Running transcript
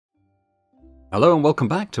Hello and welcome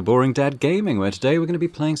back to Boring Dad Gaming, where today we're going to be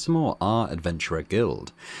playing some more Our Adventurer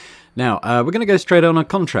Guild. Now, we're going to go straight on a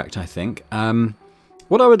contract, I think.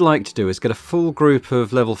 What I would like to do is get a full group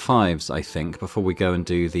of level 5s, I think, before we go and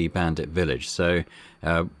do the Bandit Village. So,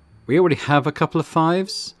 we already have a couple of 5s,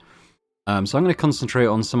 so I'm going to concentrate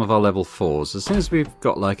on some of our level 4s. As soon as we've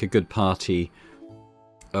got like a good party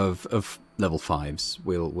of level 5s,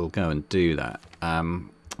 we'll go and do that.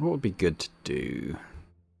 What would be good to do?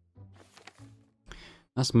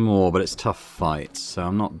 That's more, but it's tough fights, so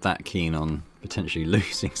I'm not that keen on potentially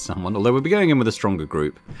losing someone, although we'll be going in with a stronger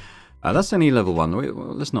group. That's only level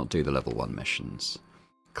 1. Let's not do the level 1 missions.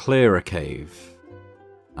 Clear a cave.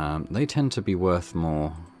 They tend to be worth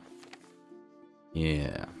more.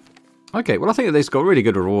 Yeah. Okay, well I think that they've got really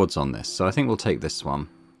good rewards on this, so I think we'll take this one.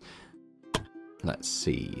 Let's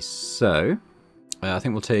see. So, I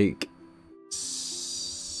think we'll take...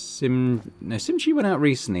 Simchi went out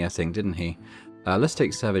recently, I think, didn't he? Let's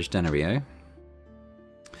take Savage Denario.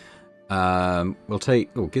 We'll take...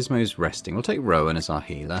 Oh, Gizmo's resting. We'll take Rowan as our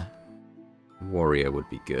healer. Warrior would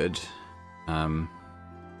be good.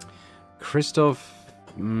 Christoph...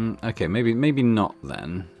 okay, maybe not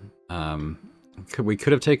then. We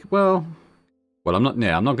could have taken... Well, I'm not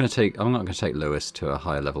going to take Lewis to a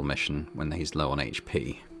higher level mission when he's low on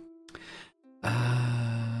HP.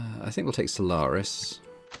 I think we'll take Solaris.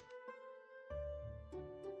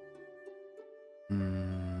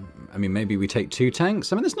 I mean, maybe we take 2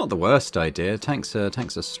 tanks. I mean, that's not the worst idea. Tanks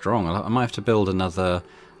are strong. I might have to build another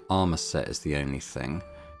armor set is the only thing.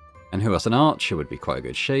 And who else? An archer would be quite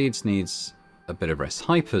good. Shades needs a bit of rest.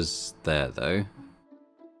 Hyper's there though.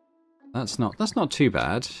 That's not too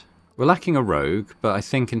bad. We're lacking a rogue, but I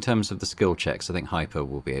think in terms of the skill checks, I think Hyper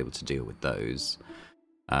will be able to deal with those.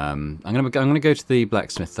 I'm gonna go to the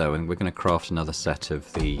blacksmith though, and we're gonna craft another set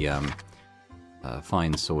of the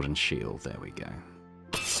fine sword and shield. There we go.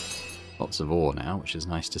 Lots of ore now, which is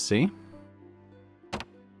nice to see.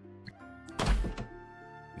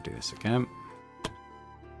 Do this again.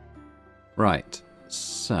 Right,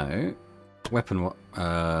 so weapon.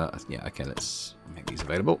 Yeah, okay. Let's make these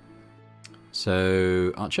available.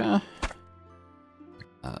 So Archer,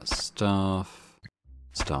 staff.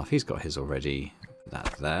 He's got his already.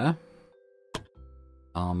 That there.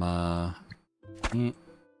 Armor.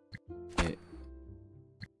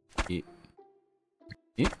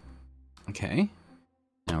 Okay.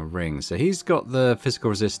 Now rings. So he's got the physical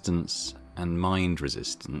resistance and mind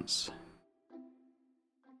resistance.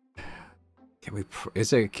 Can we? I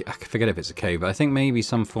forget if it's a cave, but I think maybe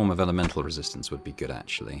some form of elemental resistance would be good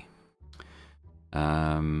actually.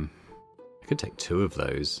 I could take 2 of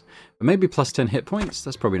those, but maybe plus 10 hit points.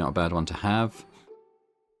 That's probably not a bad one to have.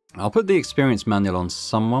 I'll put the experience manual on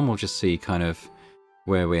someone. We'll just see kind of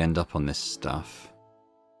where we end up on this stuff.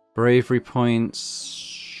 Bravery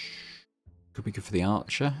points could be good for the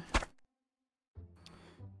archer. Yeah,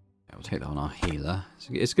 we'll take that on our healer.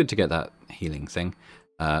 It's good to get that healing thing.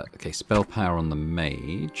 Okay, spell power on the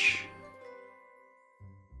mage.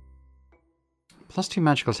 Plus 2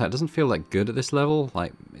 magical attack doesn't feel like good at this level.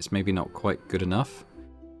 Like, it's maybe not quite good enough.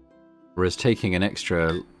 Whereas taking an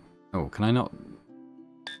extra... Oh, can I not...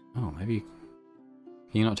 Oh, maybe...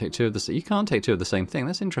 Can you not take 2 of the... You can't take 2 of the same thing.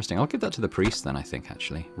 That's interesting. I'll give that to the priest then, I think,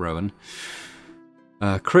 actually. Rowan.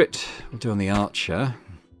 Crit, we'll do on the archer.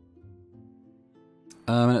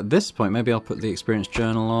 And at this point, maybe I'll put the experience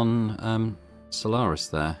journal on Solaris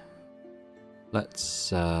there.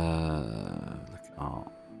 Let's look at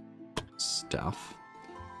our stuff.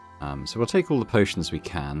 So we'll take all the potions we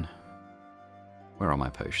can. Where are my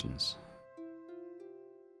potions?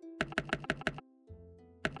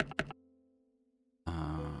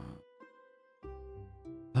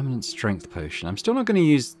 Permanent strength potion. I'm still not going to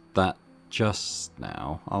use that just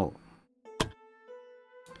now.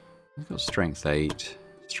 I've got strength 8,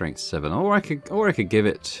 strength 7, or I could give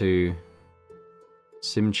it to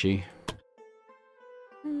Simchi.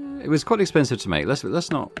 It was quite expensive to make. Let's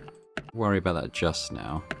not worry about that just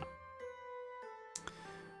now.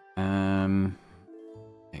 I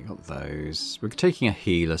got those. We're taking a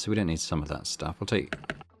healer, so we don't need some of that stuff. We'll take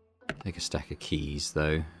a stack of keys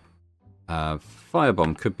though.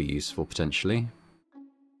 Firebomb could be useful potentially.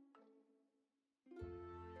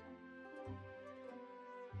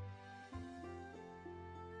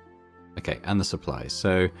 Okay, and the supplies.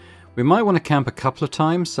 So we might want to camp a couple of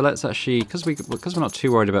times. So let's actually, because we're not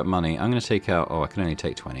too worried about money, I'm going to take out. Oh, I can only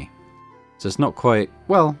take 20. So it's not quite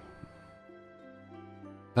well.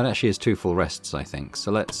 That actually is 2 full rests, I think.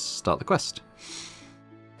 So let's start the quest.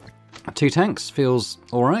 2 tanks feels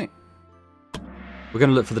all right. We're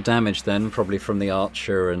going to look for the damage then, probably from the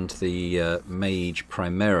archer and the mage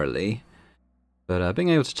primarily. But being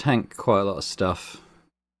able to tank quite a lot of stuff is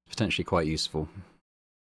potentially quite useful.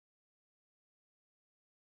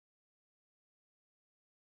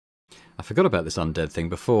 I forgot about this undead thing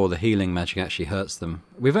before. The healing magic actually hurts them.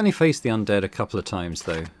 We've only faced the undead a couple of times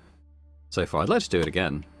though so far. I'd like to do it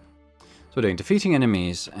again. So we're doing defeating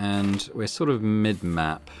enemies, and we're sort of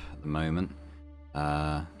mid-map at the moment.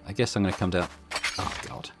 I guess I'm going to come down... Oh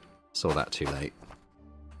god, saw that too late.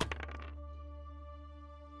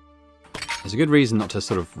 There's a good reason not to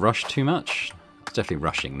sort of rush too much. It's definitely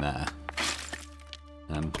rushing there.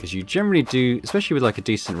 Because you generally do, especially with like a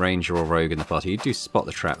decent ranger or rogue in the party, you do spot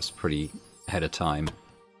the traps pretty ahead of time.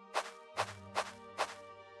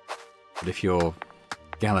 But if you're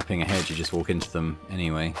galloping ahead, you just walk into them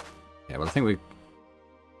anyway. Yeah, well I think we're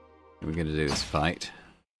going to do this fight.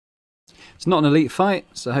 It's not an elite fight,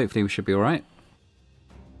 so hopefully we should be alright.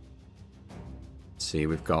 Let's see,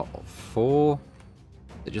 we've got 4...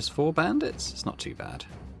 Is it just 4 bandits? It's not too bad.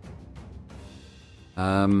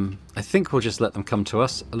 I think we'll just let them come to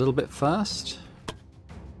us a little bit first.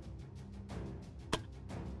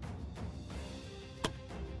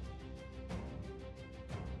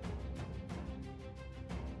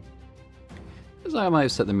 Because I might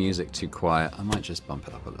have set the music too quiet, I might just bump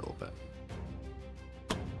it up a little bit.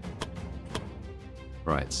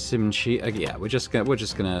 Right, Simchi. Yeah, we're just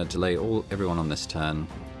gonna delay everyone on this turn.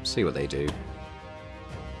 See what they do.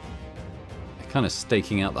 They're kind of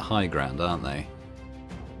staking out the high ground, aren't they?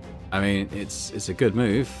 I mean, it's a good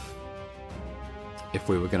move if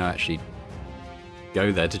we were going to actually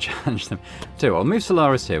go there to challenge them. Tell you what, I'll move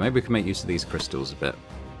Solaris here. Maybe we can make use of these crystals a bit.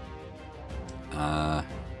 I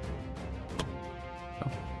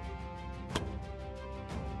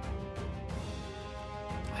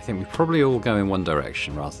think we probably all go in one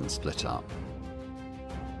direction rather than split up.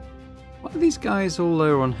 Why are these guys all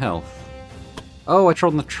lower on health? Oh, I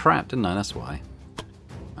trod on the trap, didn't I? That's why.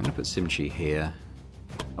 I'm going to put Simchi here.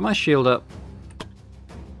 Am I shield up?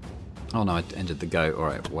 Oh no, I ended the go.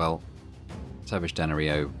 Alright, well, Savage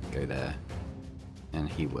Danario, go there. And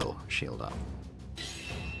he will shield up.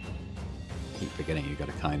 Keep forgetting you got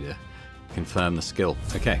to kind of confirm the skill.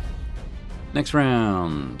 Okay. Next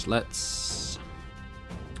round. Let's...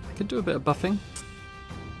 I could do a bit of buffing.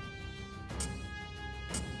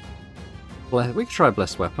 We could try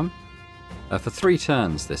Blessed Weapon. For 3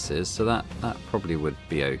 turns this is, so that probably would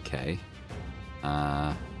be okay.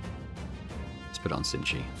 Let's put it on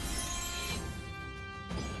Simchi.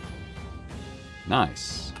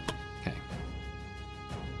 Nice. Okay.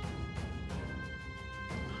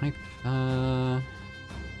 I'm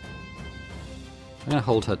gonna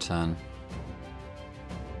hold her turn.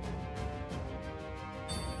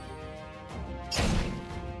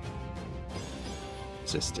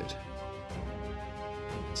 Resisted.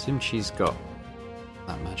 Simchi's got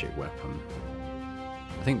that magic weapon.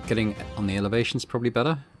 I think getting on the elevation's probably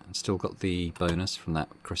better. And still got the bonus from that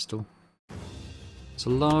crystal.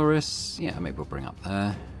 Solaris, yeah, maybe we'll bring up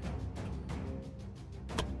there.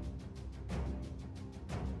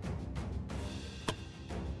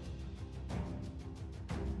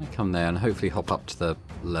 I come there and hopefully hop up to the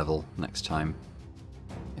level next time.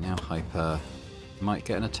 Okay, now Hyper might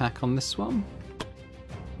get an attack on this one.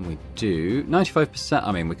 And we do 95%.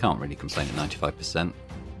 I mean, we can't really complain at 95%.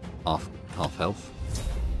 Half health.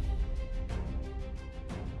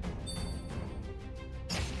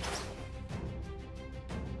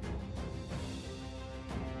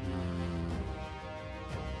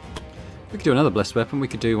 We could do another Blessed Weapon. We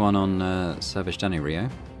could do one on Savage Danario.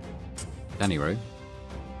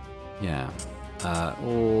 Yeah.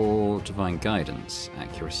 Or Divine Guidance,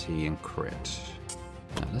 Accuracy and Crit.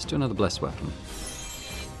 No, let's do another Blessed Weapon.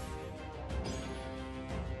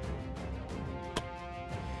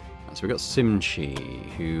 Right, so we've got Simchi,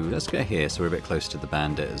 who... Let's get here so we're a bit close to the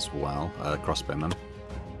bandit as well. Crossbowman.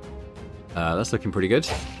 That's looking pretty good.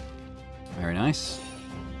 Very nice.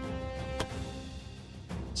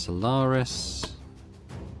 Solaris.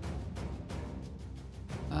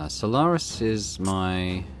 Solaris is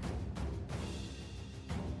my...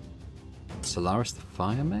 Solaris the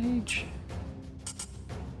Fire Mage?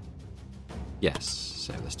 Yes,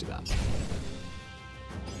 so let's do that.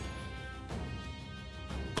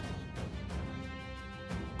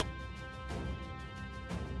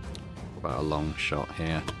 What about a long shot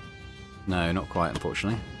here? No, not quite,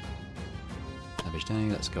 unfortunately. Savage Day,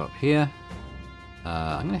 let's go up here.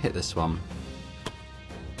 I'm going to hit this one.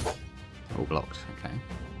 All blocked, okay.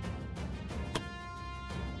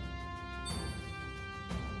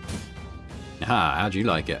 Ah, how'd you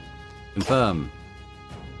like it? Confirm.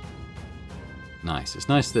 Nice. It's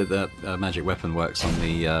nice that the magic weapon works on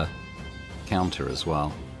the counter as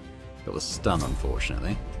well. Got the stun,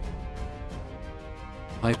 unfortunately.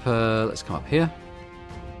 Hyper, let's come up here.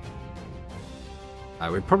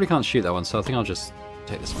 We probably can't shoot that one, so I think I'll just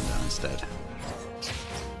take this one down instead.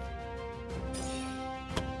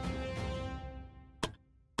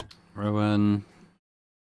 Rowan.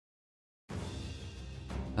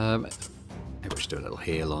 Maybe we'll just do a little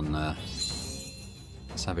heal on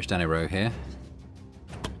Savage Danny here.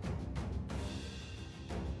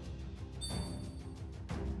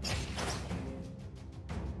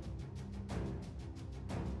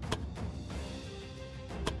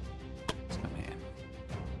 Let's come here.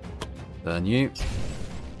 Burn you.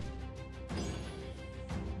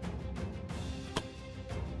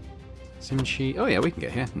 Simchi. Oh yeah, we can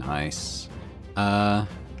get here. Nice.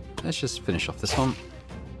 Let's just finish off this one.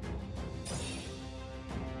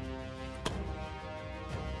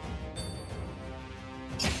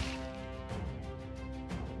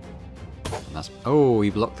 And that's... Oh, we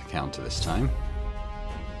blocked the counter this time.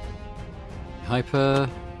 Hyper.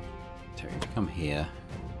 Terry, come here.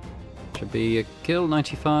 Should be a kill,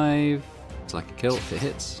 95. Looks like a kill if it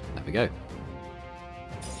hits. There we go.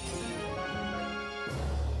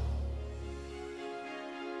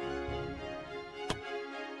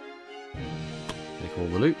 Take all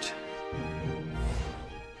the loot.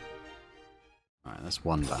 Alright, that's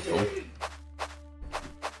one battle.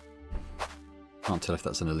 Can't tell if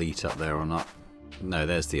that's an elite up there or not. No,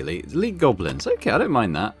 there's the elite. Elite goblins. Okay, I don't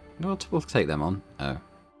mind that. We'll take them on. Oh.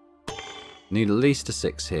 Need at least a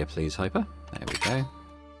 6 here, please, Hyper. There we go.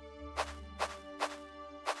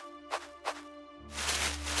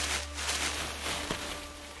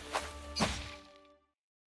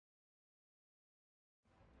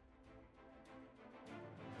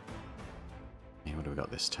 Okay, what do we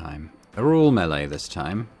got this time? They're all melee this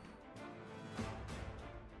time.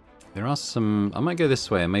 There are some... I might go this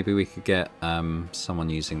way and maybe we could get someone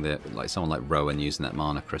using the... someone like Rowan using that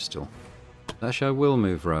mana crystal. Actually, I will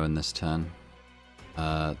move Rowan this turn.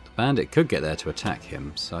 The bandit could get there to attack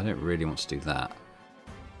him, so I don't really want to do that.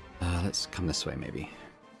 Let's come this way, maybe.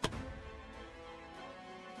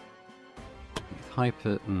 With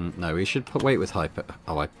Hyper... no, we should wait with Hyper.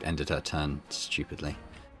 Oh, I ended her turn stupidly.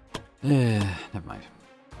 Never mind.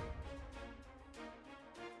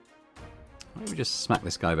 Why don't we just smack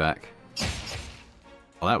this guy back?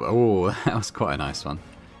 Oh, that was quite a nice one.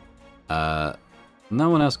 No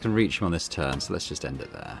one else can reach him on this turn, so let's just end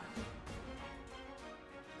it there.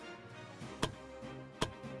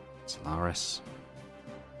 Solaris.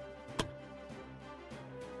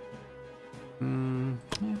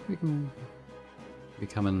 Yeah, we can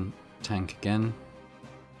become and tank again.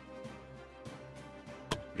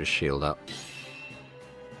 Just shield up.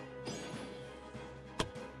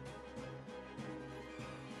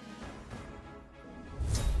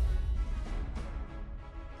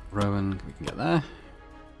 Rowan, we can get there.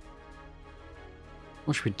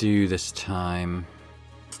 What should we do this time?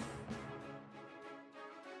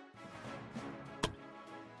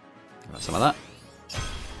 Got some of that.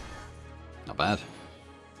 Not bad.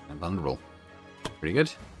 Invulnerable. Pretty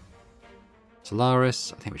good.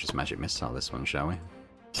 Solaris. I think we just magic missile this one, shall we?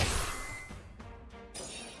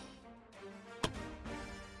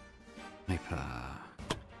 Hyper.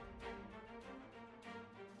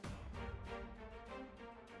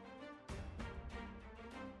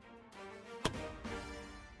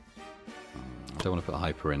 I don't want to put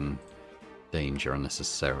Hyper in danger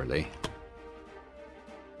unnecessarily.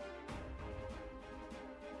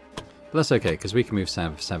 But that's okay, because we can move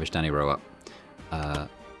Savage Danny up.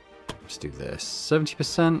 Let's do this.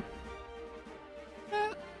 70%.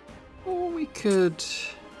 Or we could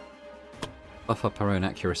buff up our own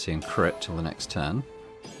accuracy and crit till the next turn.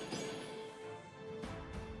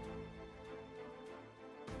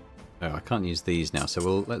 Oh, I can't use these now,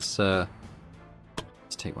 so let's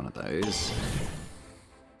take one of those.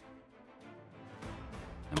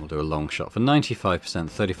 And we'll do a long shot for 95%,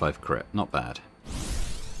 35 crit. Not bad.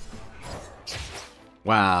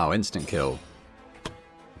 Wow, instant kill.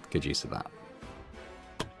 Good use of that.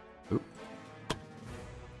 Oop.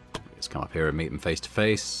 Let's come up here and meet them face to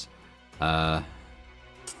face. Yeah,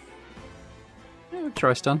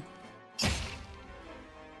 try stun.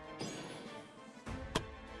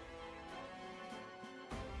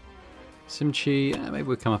 Simchi, maybe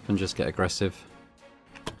we'll come up and just get aggressive.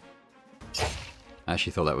 I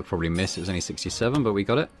actually thought that would probably miss. It was only 67, but we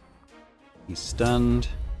got it. He's stunned.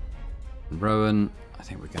 Rowan, I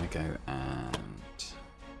think we're going to go and...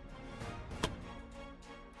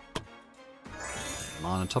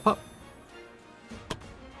 Mana top up.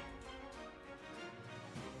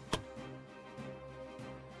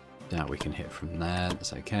 Doubt we can hit from there,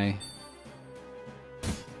 that's okay.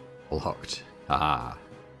 Locked. Haha.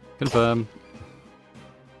 Confirm.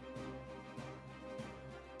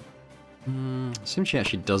 Seems she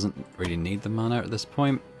actually doesn't really need the mana at this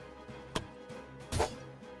point.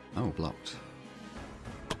 Oh, blocked.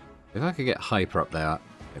 If I could get Hyper up there,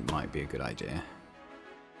 it might be a good idea.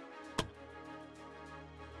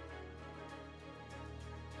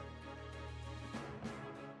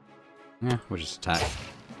 Yeah, we'll just attack.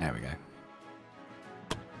 There we go.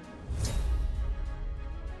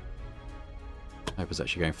 Hyper's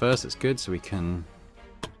actually going first, that's good, so we can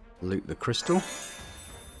loot the crystal.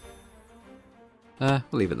 We'll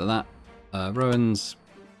leave it at that. Rowan's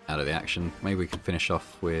out of the action. Maybe we can finish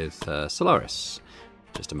off with Solaris.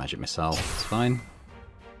 Just a magic missile, it's fine.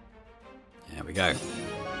 There we go.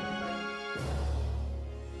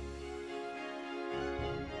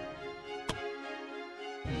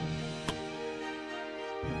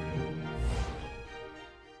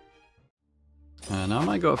 Now I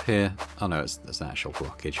might go up here. Oh no, there's an actual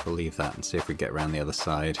blockage. We'll leave that and see if we get around the other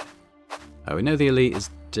side. We know the elite is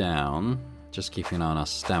down. Just keeping an eye on our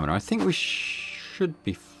stamina. I think we should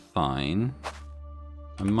be fine.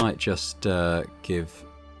 I might just give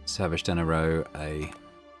Savage Denaro a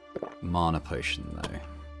mana potion though.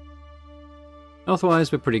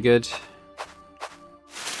 Otherwise, we're pretty good.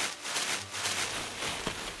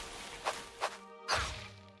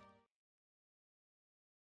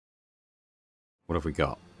 What have we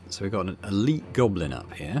got? So we've got an elite goblin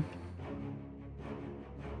up here.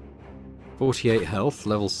 48 health,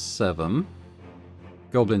 level 7.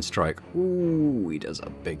 Goblin strike. Ooh, he does a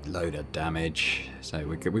big load of damage. So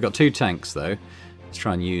we've got 2 tanks though. Let's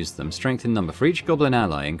try and use them. Strength in number. For each goblin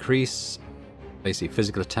ally, increase basically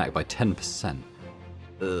physical attack by 10%.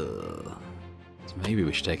 Ugh. So maybe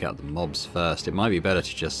we should take out the mobs first. It might be better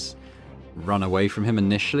to just run away from him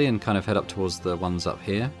initially and kind of head up towards the ones up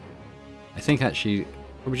here. I think actually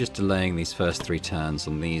probably just delaying these first 3 turns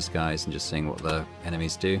on these guys and just seeing what the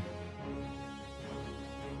enemies do.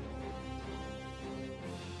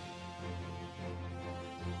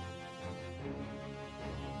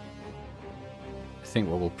 I think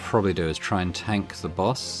what we'll probably do is try and tank the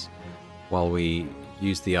boss while we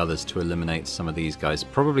use the others to eliminate some of these guys.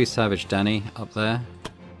 Probably Savage Danny up there.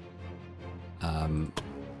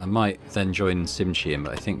 I might then join Simchian,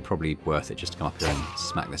 but I think probably worth it just to come up here and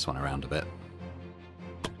smack this one around a bit.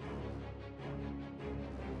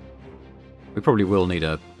 We probably will need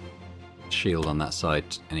a shield on that side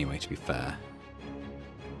anyway, to be fair.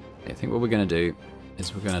 Okay, I think what we're going to do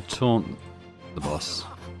is we're going to taunt the boss.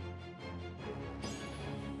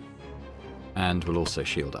 And we'll also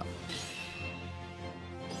shield up.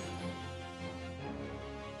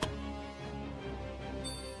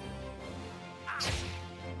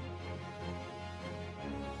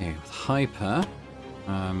 Okay, with Hyper,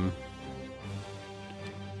 we'll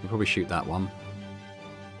probably shoot that one.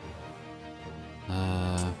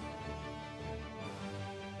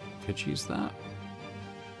 Could use that.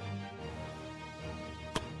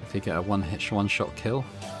 If you get a one-shot kill.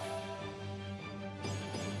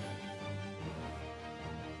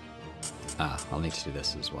 I'll need to do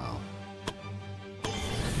this as well.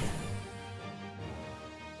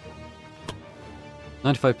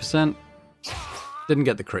 %. Didn't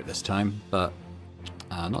get the crit this time, but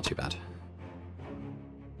not too bad.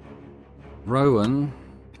 Rowan,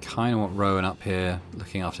 I kind of want Rowan up here,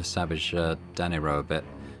 looking after Savage Daniro a bit,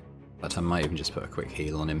 but I might even just put a quick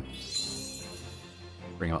heal on him.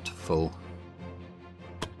 Bring him up to full.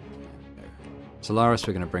 Solaris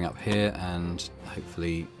we're going to bring up here and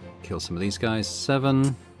hopefully kill some of these guys.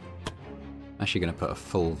 7. Actually going to put a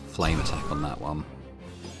full flame attack on that one.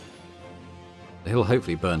 He'll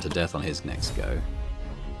hopefully burn to death on his next go.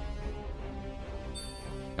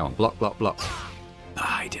 Go on, block, block, block.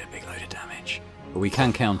 He did a big load of damage. But we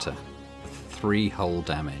can counter. 3 whole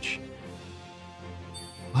damage.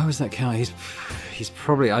 Why was that count? He's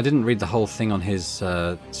probably... I didn't read the whole thing on his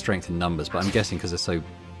strength in numbers, but I'm guessing because there's so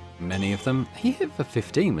many of them. He hit for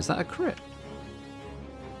 15. Was that a crit?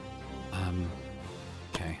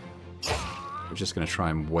 Okay. We're just going to try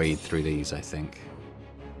and wade through these, I think.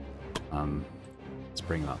 Let's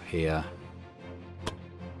bring them up here.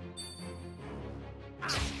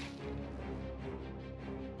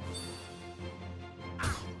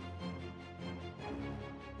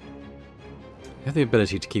 We have the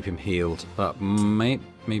ability to keep him healed, but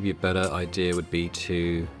maybe a better idea would be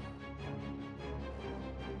to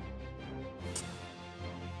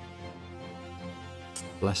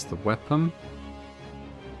bless the weapon.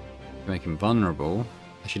 Make him vulnerable.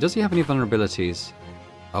 Actually, does he have any vulnerabilities?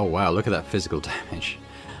 Oh wow, look at that physical damage.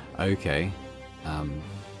 Okay.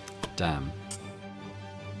 Damn.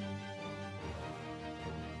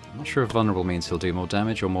 I'm not sure if vulnerable means he'll do more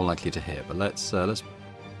damage or more likely to hit, but let's do that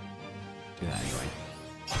anyway.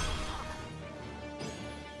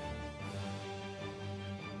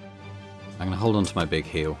 I'm going to hold on to my big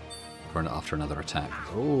heal after another attack.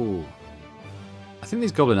 Oh, I think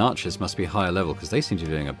these Goblin Archers must be higher level because they seem to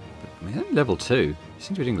be doing level 2. They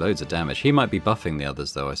seem to be doing loads of damage. He might be buffing the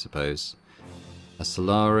others though, I suppose. A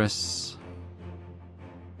Solaris.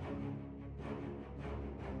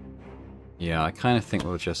 Yeah, I kind of think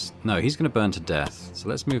we'll just... No, he's going to burn to death. So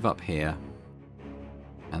let's move up here.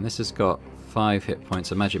 And this has got 5 hit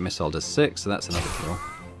points. A magic missile does 6, so that's another kill.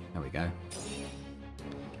 There we go.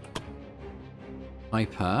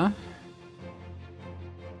 Hyper.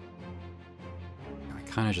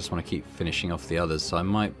 I kind of just want to keep finishing off the others, so I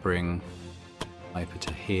might bring Hyper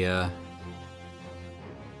to here.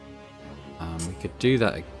 We could do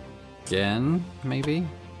that again, maybe?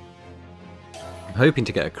 I'm hoping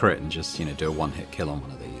to get a crit and just, you know, do a one-hit kill on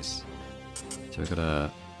one of these. So we've got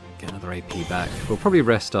to get another AP back. We'll probably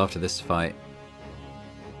rest after this fight.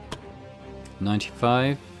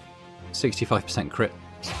 95, 65% crit.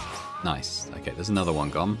 Nice. Okay, there's another one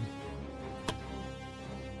gone.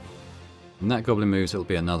 When that goblin moves, it'll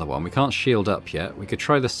be another one. We can't shield up yet. We could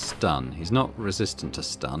try the stun. He's not resistant to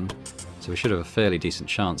stun, so we should have a fairly decent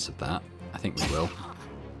chance of that. I think we will.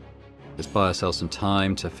 Just buy ourselves some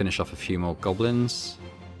time to finish off a few more goblins.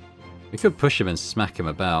 We could push him and smack him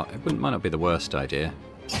about. It might not be the worst idea.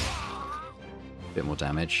 A bit more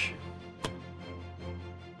damage.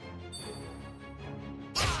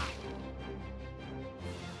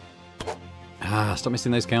 Ah, stop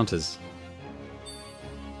missing those counters.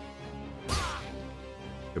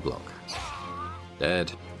 Good block.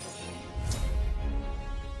 Dead.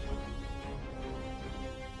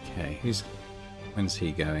 Okay, when's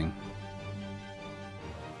he going?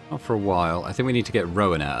 Not for a while. I think we need to get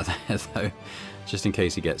Rowan out of there, though, just in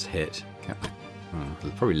case he gets hit.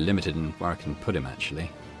 Probably limited in where I can put him, actually.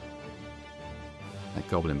 That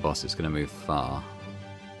goblin boss is going to move far.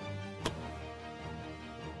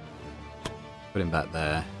 Put him back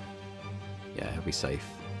there. Yeah, he'll be safe.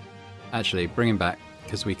 Actually, bring him back,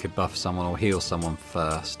 because we could buff someone or heal someone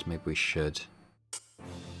first. Maybe we should.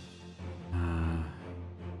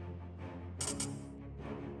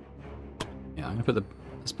 Yeah, I'm going to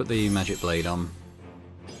let's put the magic blade on.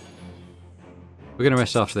 We're going to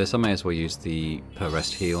rest after this. I may as well use the per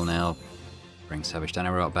rest heal now. Bring Savage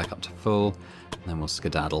Danaro back up to full, and then we'll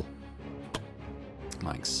skedaddle.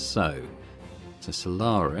 Like so. So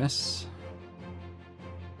Solaris.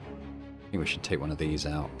 I think we should take one of these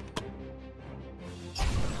out.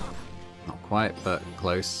 Not quite, but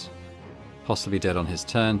close. Possibly dead on his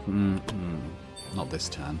turn. Not this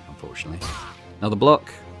turn, unfortunately. Another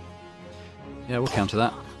block. Yeah, we'll counter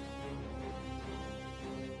that.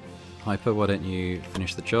 Hyper, why don't you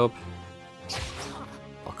finish the job?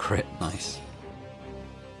 Oh, crit, nice.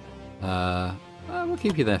 We'll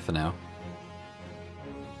keep you there for now.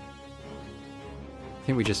 I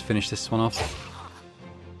think we just finish this one off.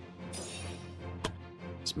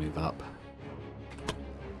 Let's move up.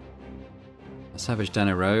 A Savage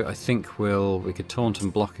Danaro, I think we could taunt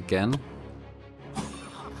and block again.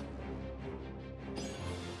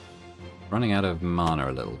 Running out of mana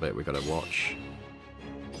a little bit, we've got to watch.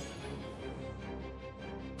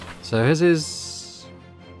 So here's his...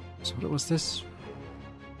 So what was this?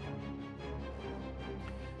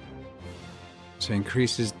 So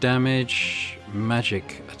increases damage,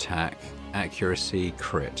 magic attack, accuracy,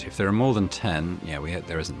 crit. If there are more than 10... Yeah,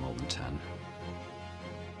 there isn't more than 10.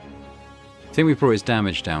 I think we brought his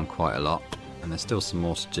damage down quite a lot, and there's still some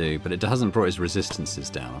more to do, but it hasn't brought his resistances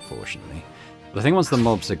down, unfortunately. But I think once the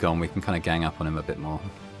mobs are gone, we can kind of gang up on him a bit more.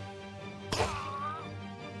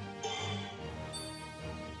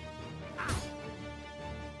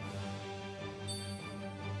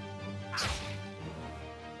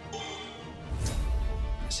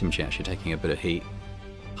 Simchi actually taking a bit of heat.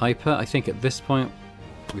 Hyper, I think at this point,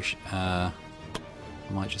 we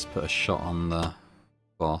might just put a shot on the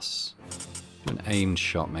boss. Do an aimed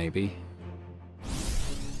shot, maybe.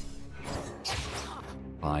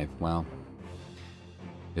 5, well.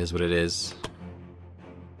 It is what it is.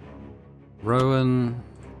 Rowan,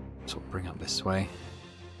 sort of bring up this way.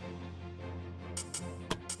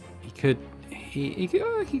 He could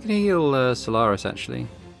heal Solaris actually.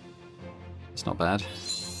 It's not bad,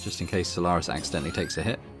 just in case Solaris accidentally takes a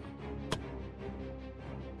hit.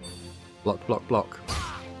 Block, block, block.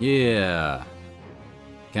 Yeah.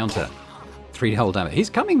 Counter. 3 whole damage. He's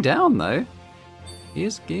coming down though. He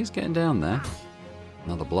is getting down there.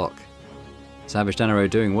 Another block. Savage Danaro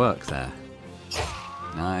doing work there.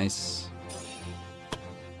 Nice.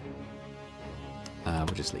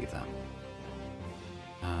 We'll just leave that.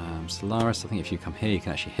 Solaris, I think if you come here you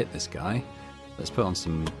can actually hit this guy. Let's put on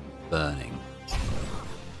some burning.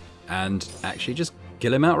 And actually just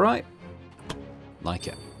kill him outright. Like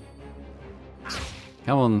it.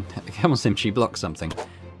 Come on, Simchi, block something.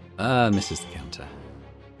 Misses the counter.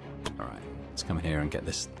 Alright, let's come here and get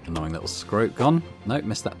this annoying little scrote gone. Nope,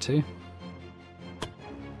 missed that too.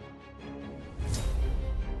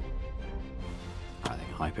 I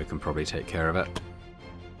think Hyper can probably take care of it.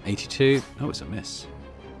 82. Oh, it's a miss.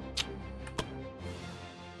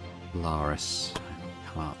 Laris,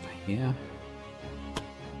 come up here.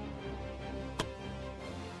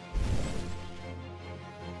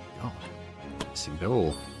 God, missing it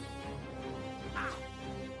all.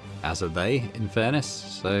 As are they, in fairness.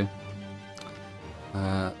 So,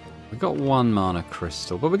 we've got one mana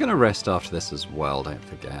crystal, but we're going to rest after this as well, don't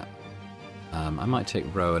forget. I might take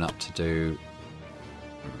Rowan up to do...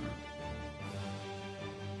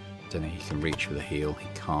 don't think he can reach with a heal. He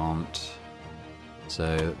can't.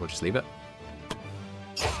 So we'll just leave it.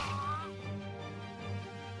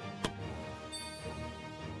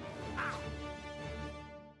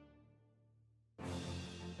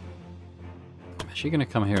 I'm actually going to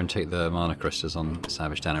come here and take the mana crystals on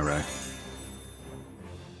Savage Danaro.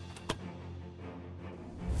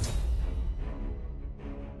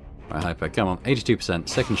 Right, Hyper, come on. 82%.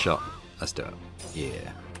 Second shot. Let's do it.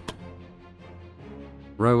 Yeah.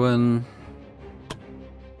 Rowan.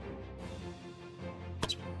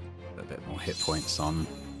 A bit more hit points on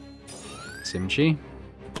Simchi.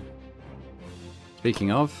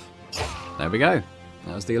 Speaking of, there we go.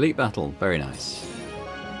 That was the elite battle. Very nice.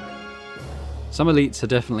 Some elites are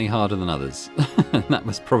definitely harder than others. That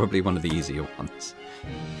was probably one of the easier ones.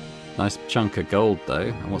 Nice chunk of gold though.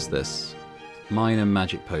 And what's this? Minor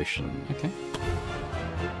magic potion. Okay.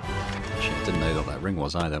 Actually, I didn't know what that ring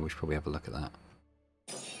was either. We should probably have a look at that.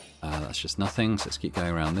 That's just nothing, so let's keep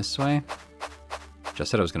going around this way. I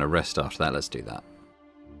said I was going to rest after that. Let's do that.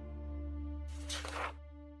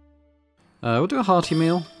 We'll do a hearty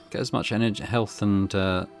meal. Get as much energy, health and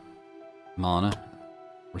mana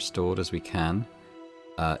restored as we can.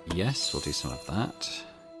 Yes, we'll do some of that.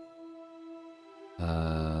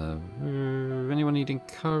 Anyone need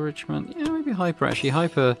encouragement? Yeah, maybe Hyper actually.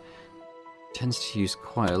 Hyper tends to use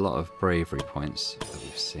quite a lot of bravery points that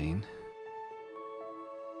we've seen.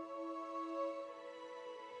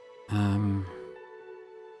 I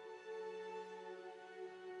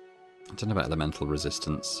don't know about elemental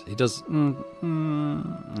resistance. He does... no,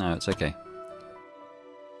 it's okay.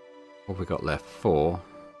 What have we got left? 4.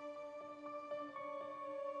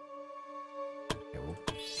 Okay, we'll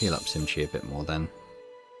heal up Simchi a bit more then.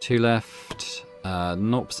 2 left.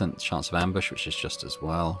 0% chance of ambush, which is just as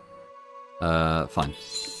well. Fine.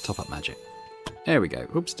 Top up magic. There we go.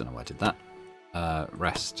 Oops, don't know why I did that.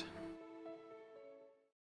 Rest.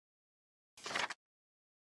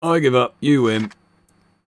 I give up. You win.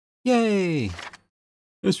 Yay!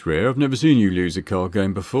 That's rare. I've never seen you lose a card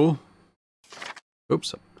game before.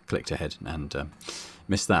 Oops, I clicked ahead and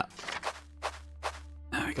missed that.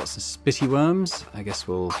 Now we got some spitty worms. I guess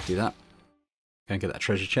we'll do that. Go and get that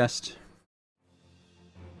treasure chest.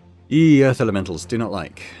 Earth elementals do not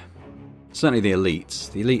like. Certainly the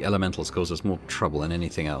elites. The elite elementals cause us more trouble than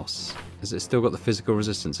anything else. Has it still got the physical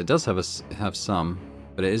resistance? It does have some,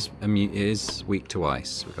 but it is weak to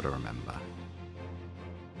ice. We've got to remember.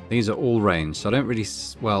 These are all ranged, so I don't really...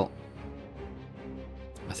 well,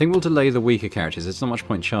 I think we'll delay the weaker characters. There's not much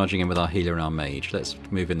point charging in with our healer and our mage. Let's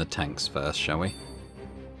move in the tanks first, shall we?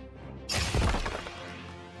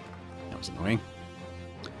 That was annoying.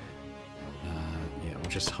 Yeah, we'll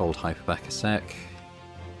just hold Hyper back a sec.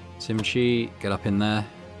 Simchi, get up in there.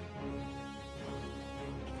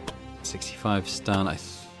 65 stun. I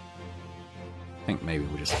think maybe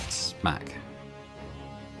we'll just smack.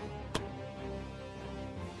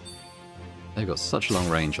 They've got such long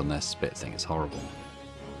range on their spit thing, it's horrible.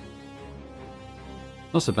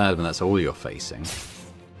 Not so bad when that's all you're facing.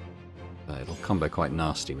 But it'll combo quite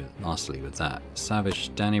nastily with that.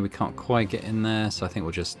 Savage Danny, we can't quite get in there, so I think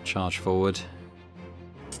we'll just charge forward.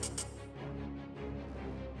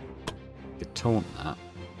 Could taunt that.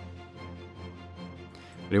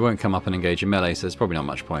 But it won't come up and engage in melee, so there's probably not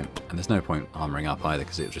much point. And there's no point armoring up either,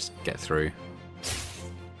 because it'll just get through.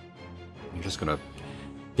 You're just going to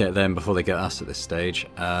get them before they get us at this stage.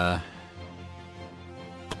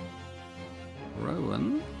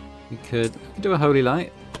 Rowan, we could do a Holy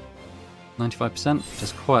Light. 95%.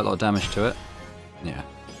 Does quite a lot of damage to it. Yeah.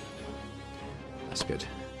 That's good.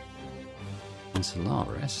 And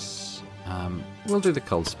Solaris. We'll do the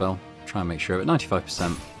cold spell. Try and make sure of it.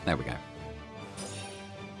 95%. There we go.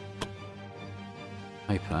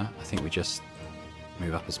 Hyper, I think we just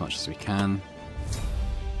move up as much as we can.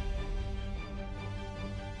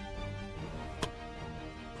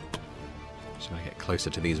 Just want to get closer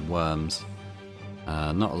to these worms.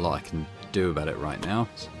 Not a lot I can do about it right now.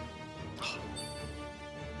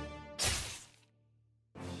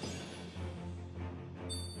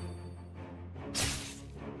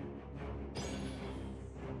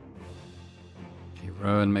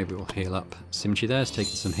 Rowan, maybe we'll heal up. Simchi there's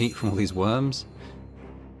taking some heat from all these worms.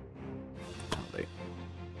 Lovely.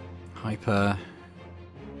 Hyper.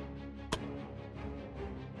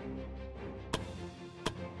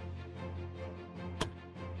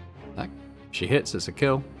 That, she hits, it's a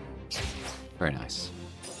kill. Very nice.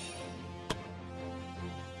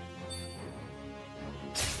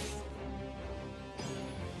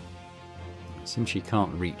 Simchi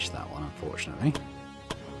can't reach that one, unfortunately.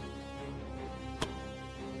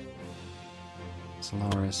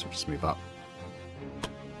 Solaris, we'll just move up.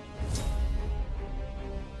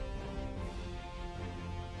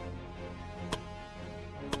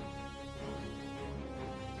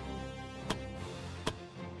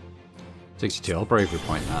 $62, I'll bravery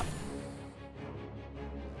point that.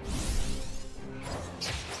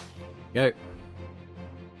 Go.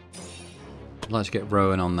 I'd like to get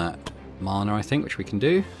Rowan on that mana, I think, which we can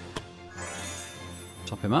do.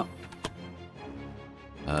 Top him up.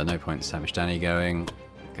 No point in Savage Danny going.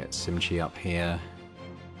 Get Simchi up here.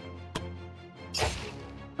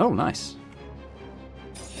 Oh, nice.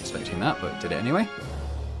 Expecting that, but did it anyway.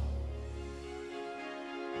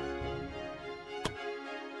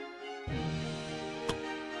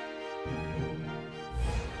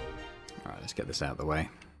 Alright, let's get this out of the way.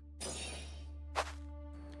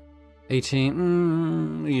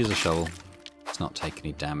 18. Use a shovel. Let's not take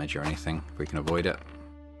any damage or anything if we can avoid it.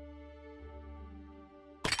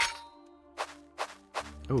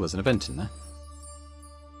 Oh, there's an event in there.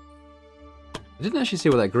 I didn't actually see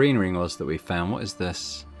what that green ring was that we found. What is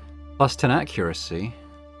this? Plus 10 accuracy.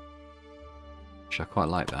 Which I quite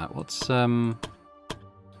like that. What's Hyper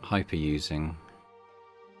using?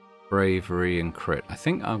 Bravery and crit. I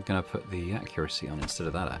think I'm going to put the accuracy on instead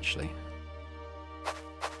of that, actually.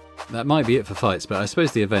 That might be it for fights, but I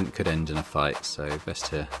suppose the event could end in a fight, so best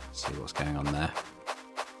to see what's going on there.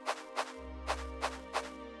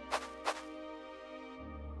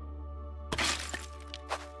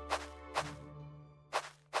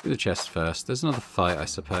 Do the chest first. There's another fight, I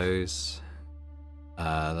suppose.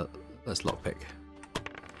 Let's lockpick.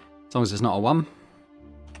 As long as it's not a 1.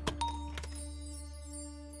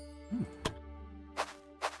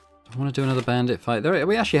 I want to do another bandit fight.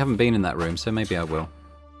 We actually haven't been in that room, so maybe I will.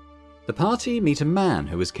 The party meet a man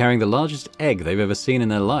who is carrying the largest egg they've ever seen in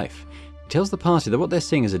their life. He tells the party that what they're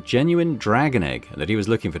seeing is a genuine dragon egg, and that he was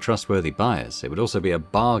looking for trustworthy buyers. It would also be a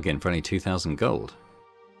bargain for only 2,000 gold.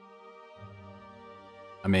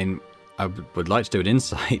 I mean, I would like to do an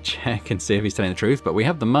insight check and see if he's telling the truth, but we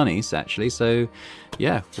have the monies, actually, so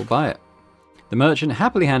yeah, we'll buy it. The merchant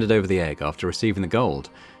happily handed over the egg after receiving the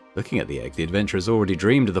gold. Looking at the egg, the adventurers already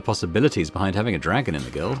dreamed of the possibilities behind having a dragon in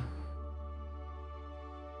the guild.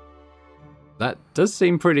 That does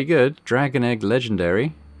seem pretty good. Dragon egg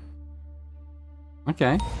legendary.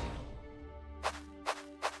 Okay.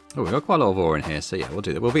 Oh, we've got quite a lot of ore in here, so yeah, we'll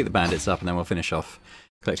do that. We'll beat the bandits up and then we'll finish off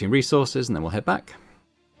collecting resources and then we'll head back.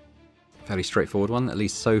 Fairly straightforward one, at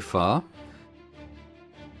least so far.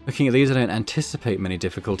 Looking at these, I don't anticipate many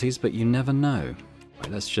difficulties, but you never know.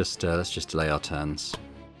 Right, let's just delay our turns.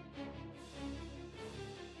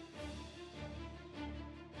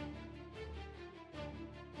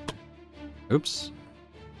 Oops.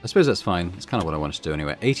 I suppose that's fine. It's kind of what I wanted to do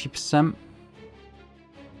anyway. 80%.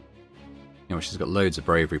 You know, she's got loads of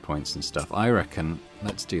bravery points and stuff. I reckon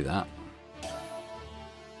let's do that.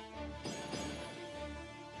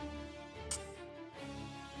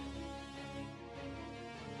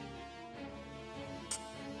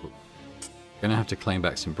 Gonna have to claim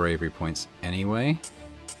back some bravery points anyway.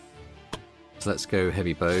 So let's go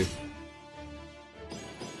heavy bow.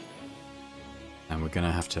 And we're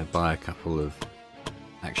gonna have to buy a couple of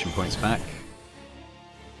action points back.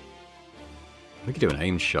 We could do an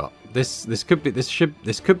aim shot. This could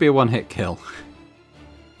be a one-hit kill.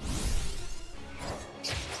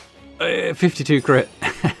 52 crit.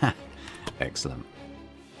 Excellent.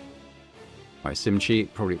 Right, Simchi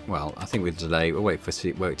probably. Well, I think we'll delay. We'll wait to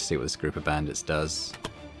see what this group of bandits does.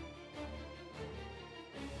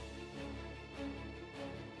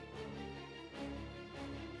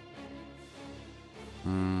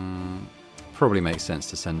 Probably makes sense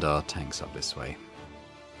to send our tanks up this way.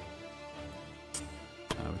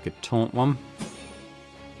 We could taunt one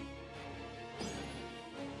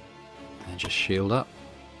and just shield up.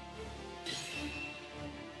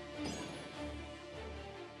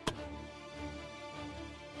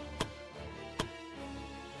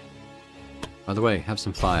 By the way, have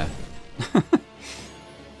some fire. We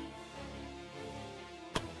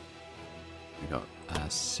got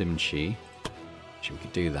Simchi. Actually, we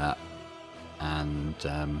could do that. And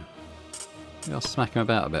maybe I'll smack him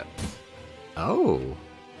about a bit. Oh!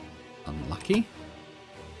 Unlucky.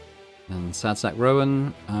 And Sad Sack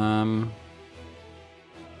Rowan.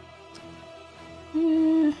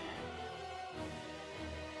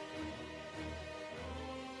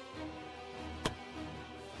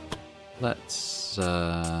 Let's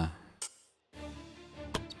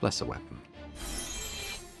bless a weapon.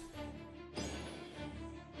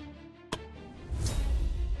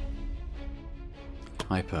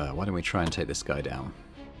 Hyper, why don't we try and take this guy down?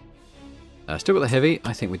 Still got the heavy.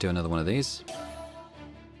 I think we do another one of these.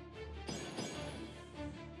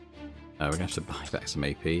 We're going to have to buy back some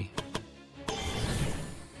AP.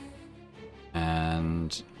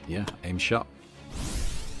 And yeah, aim shot.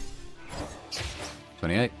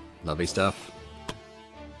 28. Lovely stuff.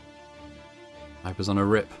 Hyper's on a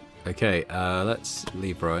rip. Okay, let's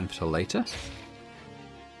leave Rowan until later.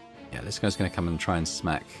 Yeah, this guy's going to come and try and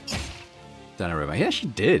smack Danaruma. He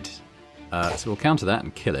actually did. So we'll counter that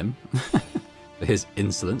and kill him. For his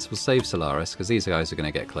insolence. We'll save Solaris, because these guys are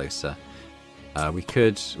going to get closer. We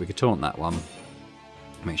could taunt that one.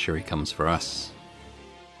 Make sure he comes for us.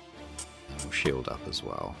 And we'll shield up as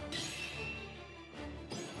well.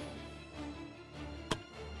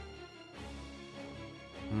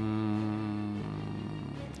 I'm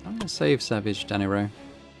going to save Savage Daniro.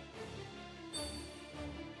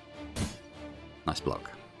 Nice block.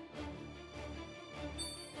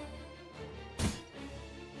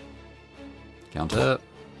 Counter.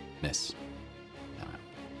 Miss.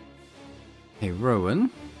 Hey, Rowan.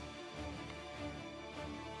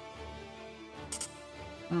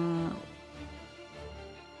 Don't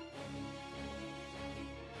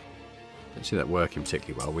see that working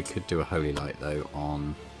particularly well. We could do a Holy Light, though,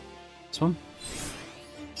 on this one.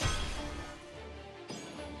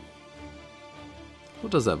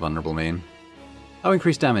 What does that vulnerable mean? Oh,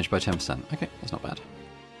 increased damage by 10%. Okay, that's not bad.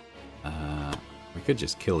 We could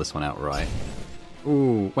just kill this one outright.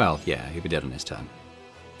 Ooh, well, yeah, he'd be dead on his turn.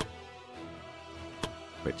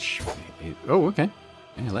 Which... oh, okay.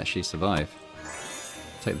 Yeah, he'll actually survive.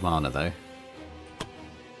 Take the mana, though.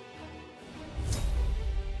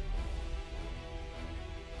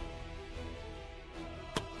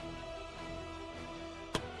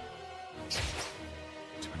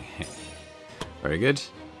 Very good.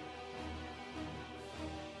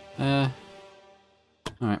 Alright.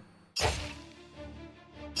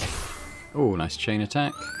 Oh, nice chain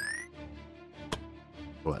attack.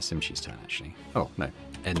 Oh, that's Simchi's turn, actually. Oh, no.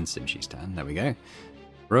 End Simchi's turn. There we go.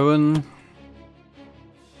 Rowan. I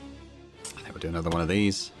think we'll do another one of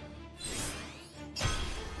these.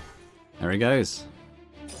 There he goes.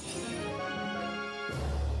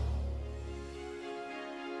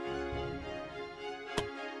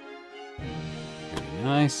 Very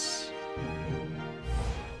nice.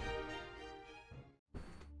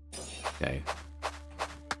 Okay.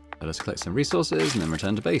 Let us collect some resources and then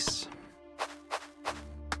return to base.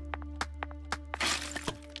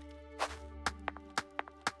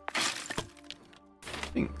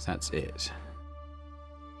 I think that's it.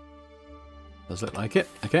 Does look like it.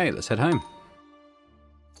 Okay, let's head home.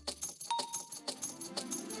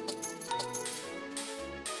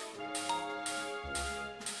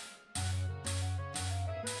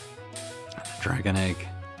 Dragon egg.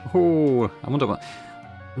 Oh, I wonder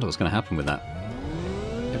what's going to happen with that.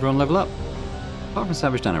 Everyone level up? Apart from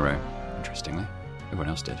Savage Danaro. Interestingly. Everyone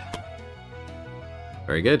else did.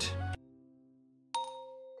 Very good.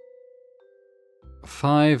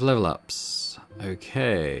 5 level ups.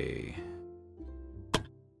 Okay.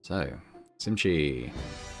 So, Simchi.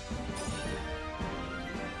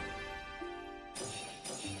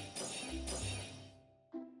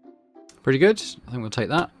 Pretty good. I think we'll take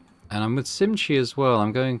that. And I'm with Simchi as well.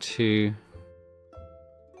 I'm going to...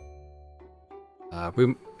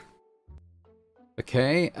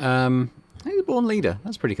 okay. He's a born leader.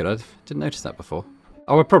 That's pretty good. I didn't notice that before.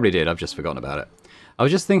 Oh, I probably did. I've just forgotten about it. I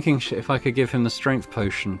was just thinking if I could give him the strength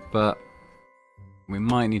potion, but we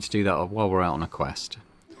might need to do that while we're out on a quest.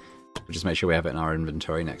 We'll just make sure we have it in our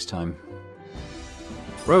inventory next time.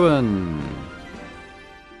 Rowan!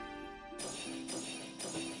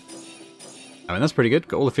 I mean, that's pretty good.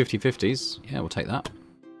 Got all the 50/50s. Yeah, we'll take that.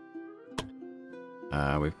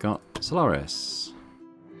 We've got Solaris.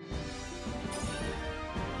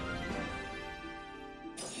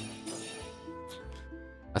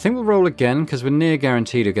 I think we'll roll again, because we're near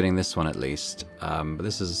guaranteed of getting this one at least. But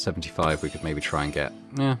this is a 75 we could maybe try and get.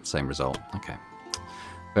 Yeah, same result. Okay.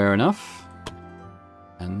 Fair enough.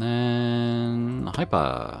 And then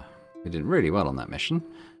Hyper. We did really well on that mission.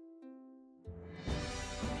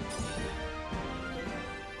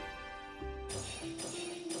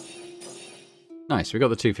 Nice, we got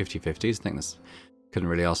the 2 50/50s. I think this couldn't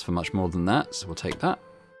really ask for much more than that, so we'll take that.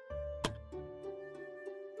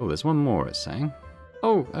 Oh, there's one more, it's saying.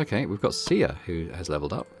 Oh, okay, we've got Sia, who has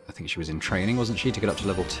leveled up. I think she was in training, wasn't she, to get up to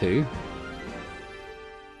level 2?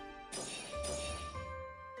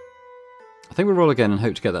 I think we'll roll again and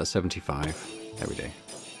hope to get that 75. There we do.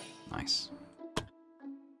 Nice.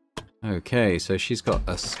 Okay, so she's got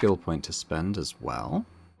a skill point to spend as well.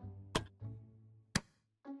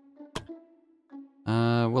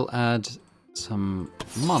 We'll add some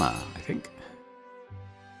mana, I think.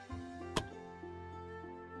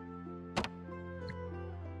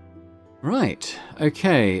 Right,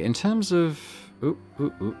 okay, in terms of...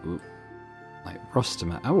 like roster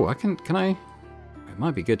map... Oh, can I... It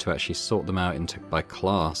might be good to actually sort them out by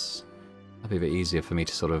class. That'd be a bit easier for me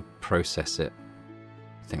to sort of process it.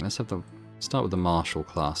 I think let's have start with the martial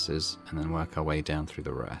classes and then work our way down through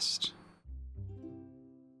the rest.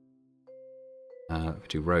 We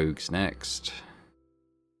do rogues next.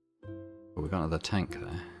 Oh, we've got another tank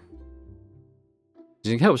there.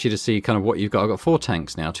 It helps you to see kind of what you've got. I've got 4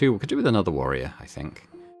 tanks now. 2 we could do with another warrior, I think.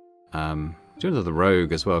 Do another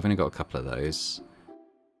rogue as well. I've only got a couple of those.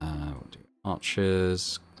 We'll do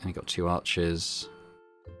archers. Only got 2 archers.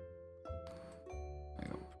 We've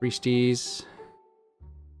got priesties.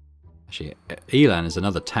 Actually, Elan is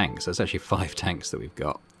another tank, so it's actually 5 tanks that we've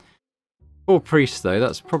got. 4 priests though,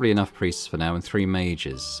 that's probably enough priests for now, and 3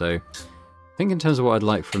 mages. So I think in terms of what I'd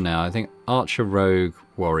like from now, I think archer, rogue,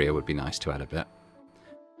 warrior would be nice to add a bit.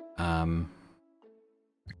 Now,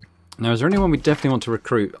 is there anyone we definitely want to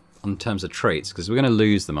recruit in terms of traits? Because we're going to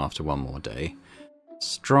lose them after one more day.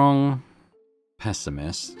 Strong,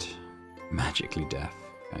 pessimist, magically deaf.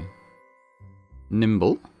 Okay.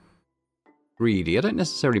 Nimble, greedy. I don't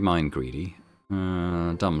necessarily mind greedy.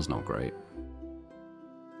 Dumb's not great.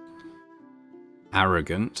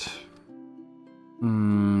 Arrogant.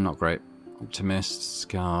 Not great. Optimist,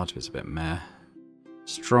 scarred. It's a bit meh.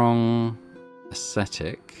 Strong,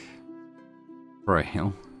 ascetic,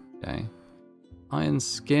 frail. Okay. Iron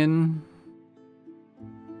skin.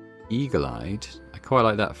 Eagle-eyed. I quite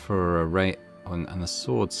like that for a rate and the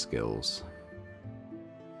sword skills.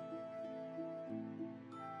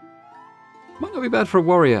 Might not be bad for a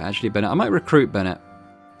warrior, actually, Bennett. I might recruit Bennett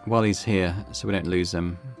while he's here, so we don't lose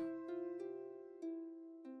him.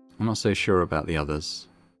 I'm not so sure about the others.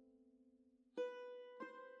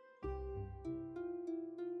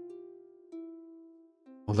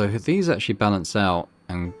 Although these actually balance out,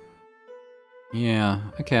 and yeah,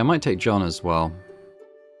 okay, I might take John as well.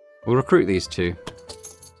 We'll recruit these 2.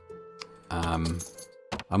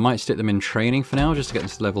 I might stick them in training for now, just to get them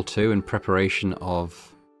to level 2 in preparation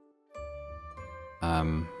of...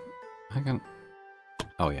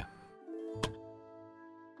 Oh yeah.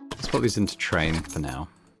 Let's put these into train for now.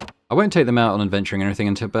 I won't take them out on adventuring or anything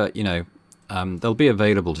until, but, you know, they'll be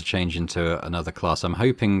available to change into another class. I'm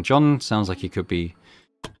hoping... John sounds like he could be...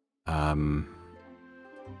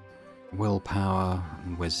 willpower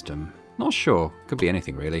and wisdom. Not sure. Could be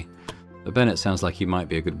anything, really. But Bennett sounds like he might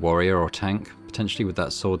be a good warrior or tank, potentially with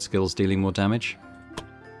that sword skills dealing more damage.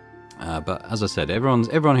 But as I said, everyone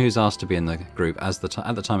who's asked to be in the group at the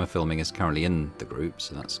time of filming is currently in the group,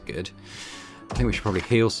 so that's good. I think we should probably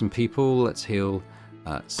heal some people. Let's heal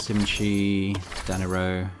Simchi,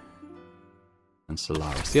 Daniro, and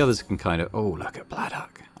Solaris. The others can kind of... Oh, look at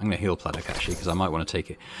Bladdock. I'm going to heal Bladdock, actually, because I might want to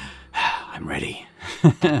take it. I'm ready.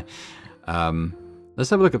 Let's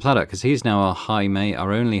have a look at Bladdock, because he's now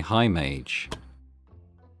our only high mage.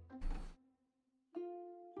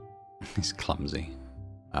 He's clumsy.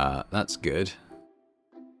 That's good.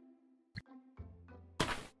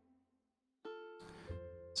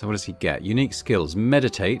 So what does he get? Unique skills.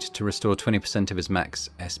 Meditate to restore 20% of his max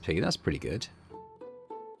SP. That's pretty good.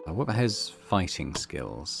 What about his fighting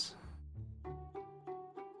skills?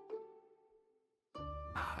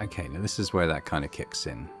 Okay, now this is where that kind of kicks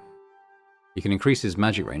in. You can increase his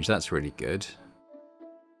magic range. That's really good.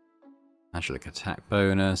 Magic attack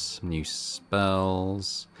bonus. New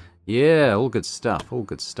spells. Yeah, all good stuff. All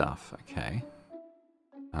good stuff. Okay.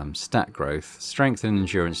 Stat growth. Strength and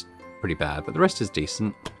endurance, pretty bad, but the rest is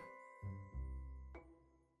decent.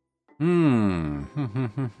 I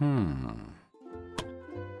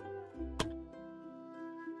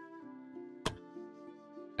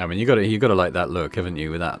mean, you gotta like that look, haven't you,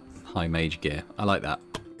 with that high mage gear? I like that.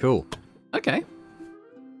 Cool. Okay.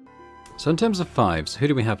 So in terms of 5s, who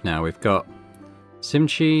do we have now? We've got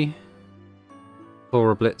Simchi,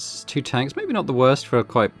 Explorer Blitz, 2 tanks. Maybe not the worst for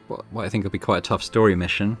what I think will be quite a tough story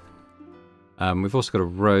mission. We've also got a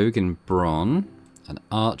Rogue in Bronn, an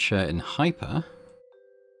Archer in Hyper,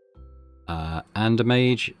 and a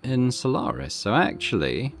Mage in Solaris. So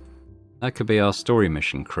actually, that could be our story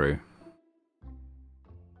mission crew.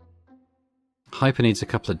 Hyper needs a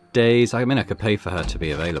couple of days. I mean, I could pay for her to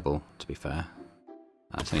be available, to be fair.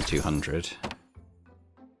 It's only 200.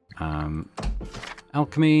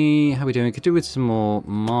 Alchemy, how are we doing? We could do with some more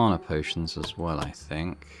mana potions as well, I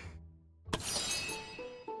think.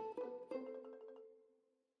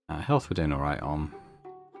 Health we're doing alright on.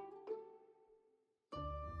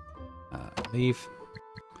 Leave.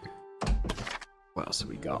 What else have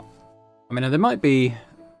we got? I mean, there might be...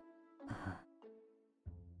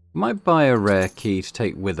 Might buy a rare key to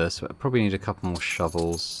take with us, but I probably need a couple more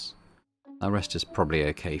shovels. The rest is probably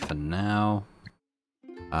okay for now.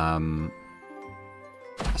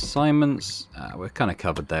 Assignments, we're kind of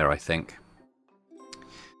covered there, I think.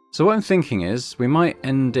 So what I'm thinking is, we might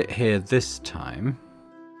end it here this time.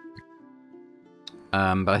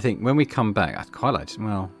 But I think when we come back, I'd quite like to,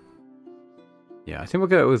 well... Yeah, I think we'll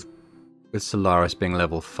go with Solaris being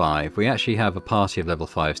level 5. We actually have a party of level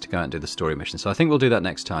 5s to go out and do the story mission, so I think we'll do that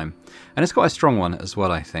next time. And it's quite a strong one as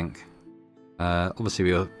well, I think.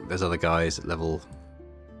 Obviously, there's other guys at level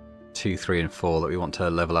 2, 3, and 4 that we want to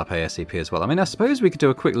level up ASAP as well. I mean, I suppose we could do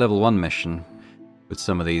a quick level 1 mission with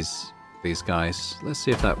some of these guys. Let's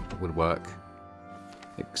see if that would work.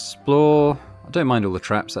 Explore. I don't mind all the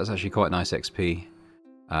traps. That's actually quite nice XP.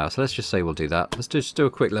 So let's just say we'll do that. Let's just do a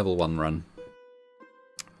quick level 1 run.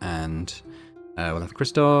 And we'll have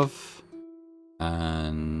Christoph.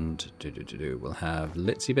 And we'll have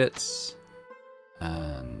Litzy Bits.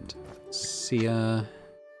 And Sia.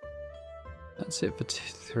 That's it for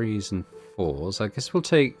 3s and 4s. I guess we'll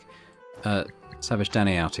take Savage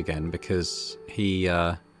Danny out again because he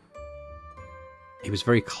was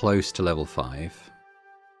very close to level 5.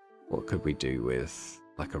 What could we do with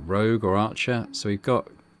like a Rogue or Archer? So we've got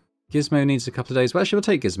Gizmo needs a couple of days. Well, actually, we'll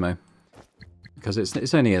take Gizmo because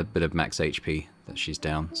it's only a bit of max HP that she's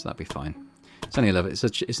down, so that'd be fine. It's only 11.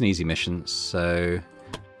 It's an easy mission, so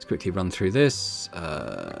let's quickly run through this.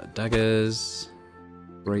 Daggers.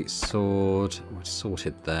 Great sword. We're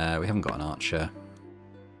sorted there. We haven't got an archer.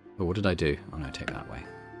 Oh, what did I do? Oh no, take that way.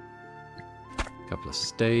 A couple of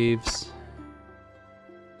staves.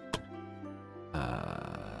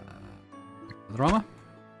 Other armor.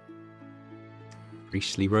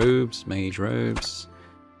 Priestly robes, mage robes.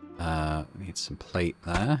 We need some plate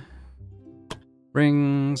there.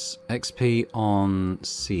 Rings, XP on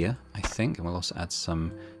Sia, I think, and we'll also add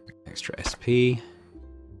some extra SP.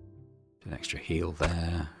 An extra heal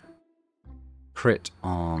there. Crit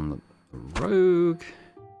on the Rogue.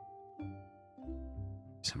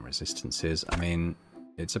 Some resistances. I mean,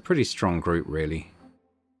 it's a pretty strong group, really.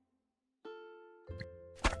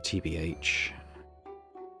 TBH.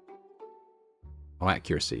 Oh,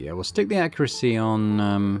 accuracy. Yeah, we'll stick the accuracy on...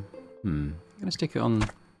 I'm going to stick it on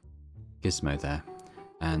Gizmo there.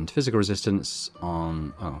 And physical resistance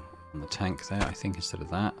on... Oh, on the tank there, I think, instead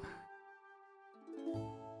of that.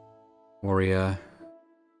 Warrior.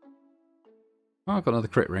 Oh, I've got another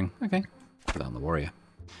crit ring. Okay. Put that on the warrior.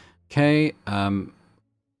 Okay.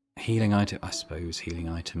 Healing item. I suppose healing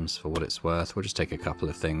items for what it's worth. We'll just take a couple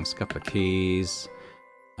of things. A couple of keys.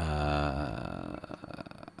 A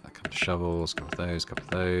couple of shovels. A couple of those. A couple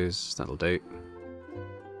of those. That'll do.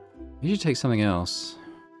 You should take something else.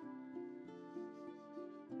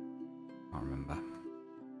 I can't remember.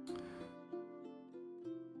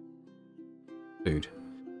 Food.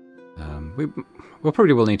 We'll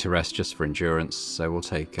probably will need to rest just for endurance, so we'll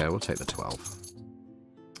take the 12.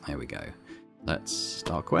 There we go. Let's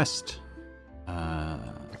start quest. Pretty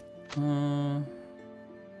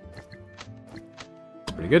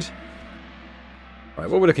good. Right,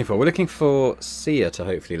 what we're looking for? We're looking for Sia to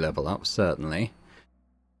hopefully level up, certainly.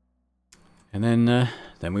 And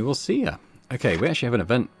then we will see her. Okay, we actually have an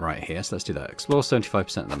event right here, so let's do that. Explore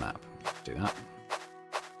 75% of the map. Do that.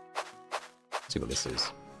 See what this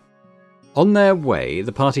is. On their way,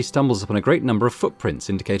 the party stumbles upon a great number of footprints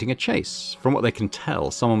indicating a chase. From what they can tell,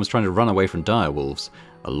 someone was trying to run away from direwolves.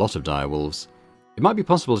 A lot of direwolves. It might be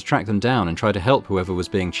possible to track them down and try to help whoever was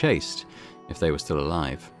being chased, if they were still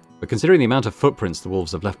alive. But considering the amount of footprints the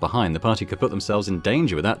wolves have left behind, the party could put themselves in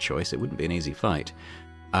danger with that choice. It wouldn't be an easy fight.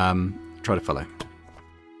 Try to follow.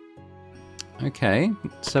 Okay,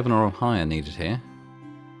 7 or higher needed here.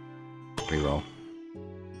 Reroll.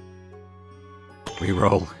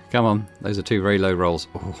 Re-roll. Come on. Those are 2 very low rolls.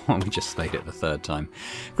 Oh, we just stayed it the 3rd time.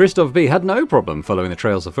 Christoph B had no problem following the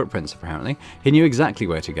trails of footprints, apparently. He knew exactly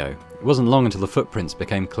where to go. It wasn't long until the footprints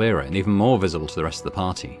became clearer and even more visible to the rest of the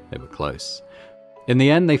party. They were close. In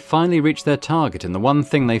the end, they finally reached their target, and the one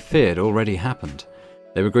thing they feared already happened.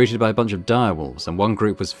 They were greeted by a bunch of direwolves, and one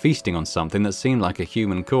group was feasting on something that seemed like a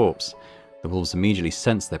human corpse. The wolves immediately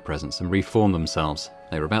sensed their presence and reformed themselves.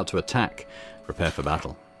 They were about to attack. Prepare for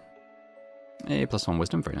battle. Hey, +1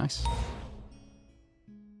 wisdom, very nice.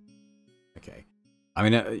 Okay. I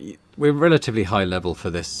mean, we're relatively high level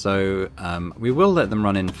for this, so we will let them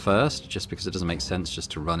run in first, just because it doesn't make sense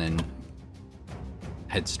just to run in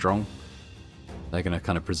headstrong. They're going to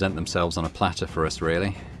kind of present themselves on a platter for us,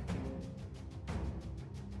 really.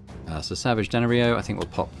 So Savage Denario, I think we'll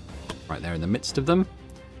pop right there in the midst of them.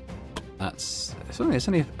 It's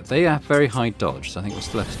only they have very high dodge, so I think we'll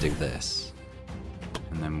still have to do this.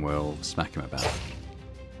 And then we'll smack him about.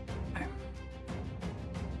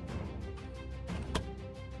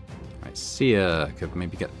 Right, Sia could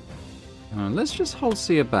maybe get... let's just hold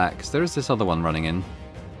Sia back, because there is this other one running in.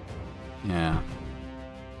 Yeah.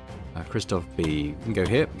 Christoph B. We can go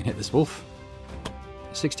here, we can hit this wolf.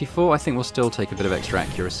 64, I think we'll still take a bit of extra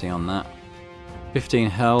accuracy on that. 15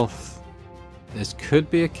 health. This could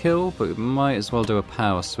be a kill, but we might as well do a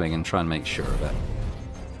power swing and try and make sure of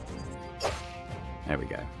it. There we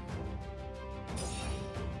go.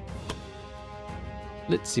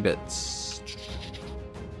 Litsy bits.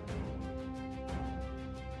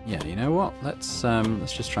 Yeah, you know what? Let's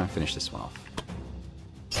just try and finish this one off.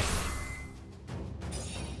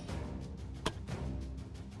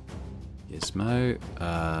 Gizmo.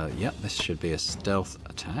 Yep, this should be a stealth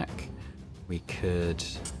attack. We could...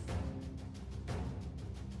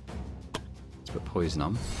 let's put poison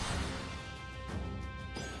on.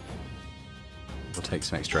 We'll take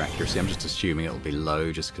some extra accuracy. I'm just assuming it'll be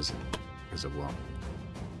low just because of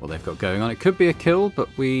what they've got going on. It could be a kill, but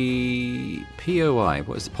we... POI.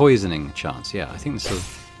 What is the poisoning chance? Yeah, I think this will...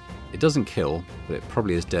 it doesn't kill, but it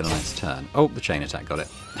probably is dead on its turn. Oh, the chain attack got it.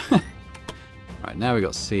 Right, now we've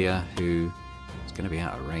got Sia, who is going to be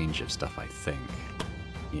out of range of stuff, I think.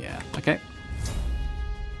 Yeah, okay.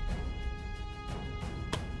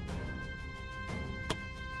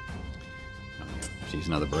 Have to use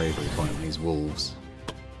another bravery point on these wolves.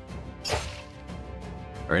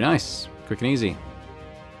 Very nice. Quick and easy.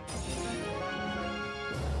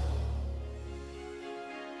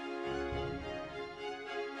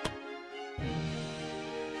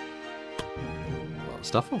 A lot of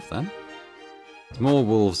stuff off then. There's more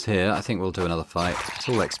wolves here. I think we'll do another fight. It's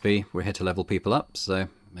all XP. We're here to level people up, so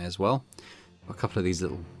may as well. A couple of these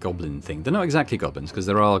little goblin things. They're not exactly goblins, because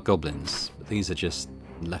there are goblins, but these are just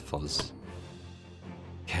Lephos.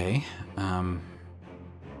 Okay.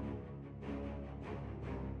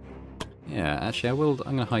 Yeah, actually, I'm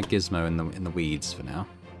going to hide Gizmo in the weeds for now.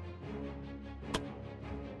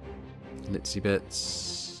 Litsy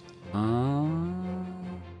bits.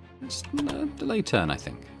 It's a delay turn, I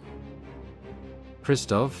think.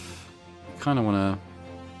 Christoph, kind of want to...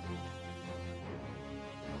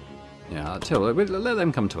 yeah, I'll tell you, let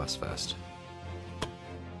them come to us first.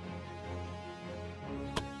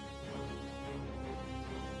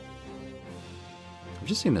 I've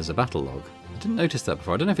just seen there's a battle log. I didn't notice that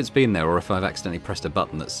before. I don't know if it's been there or if I've accidentally pressed a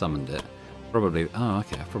button that summoned it. Probably... oh,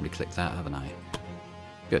 okay, I've probably clicked that, haven't I?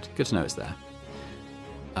 Good. Good to know it's there.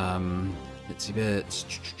 Let's see bits.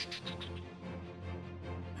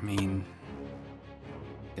 I mean...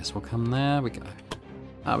 guess we'll come there. We can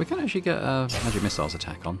actually get a magic missiles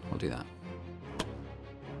attack on. We'll do that.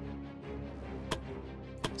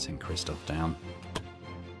 Send Christoph down.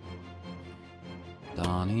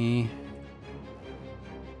 Darnie.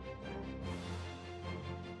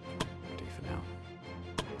 Do for now.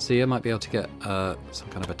 Sia might be able to get some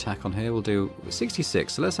kind of attack on here. We'll do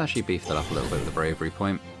 66. So let's actually beef that up a little bit with the bravery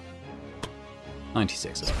point.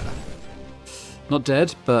 96 is better. Not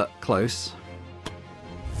dead, but close.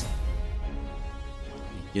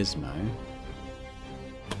 Gizmo.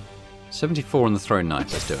 74 on the thrown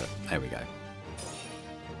knife. Let's do it. There we go.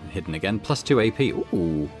 Hidden again. +2 AP.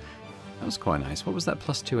 Ooh. That was quite nice. What was that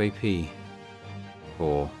 +2 AP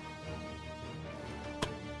for?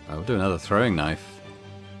 Oh, we'll do another throwing knife.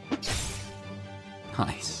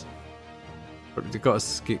 Nice. But got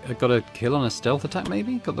a kill on a stealth attack,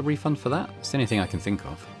 maybe? Got the refund for that? It's the only thing I can think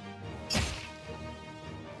of.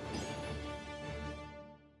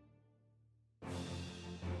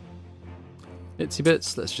 Itsy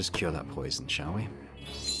bits, let's just cure that poison, shall we?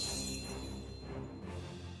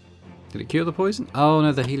 Did it cure the poison? Oh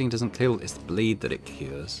no, the healing doesn't kill, it's the bleed that it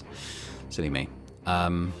cures. Silly me.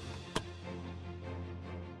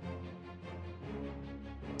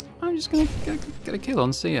 just gonna get a kill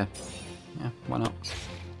on Sia. Yeah, why not?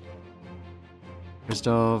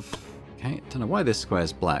 Christoph. Okay, don't know why this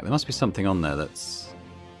square's black. There must be something on there that's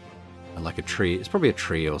like a tree. It's probably a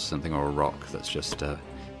tree or something, or a rock that's just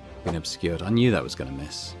been obscured. I knew that was going to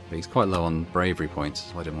miss, but he's quite low on bravery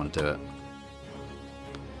points, so I didn't want to do it.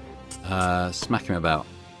 Smack him about.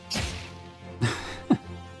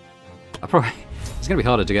 It's going to be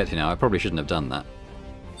harder to get to now. I probably shouldn't have done that.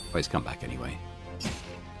 But he's come back anyway.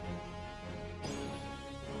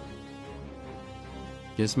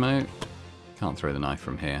 Gizmo. Can't throw the knife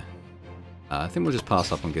from here. I think we'll just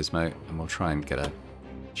pass up on Gizmo and we'll try and get a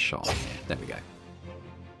shot on here. There we go.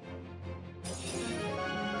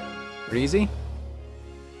 Pretty easy.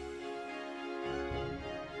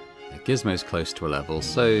 Yeah, Gizmo's close to a level,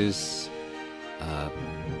 so's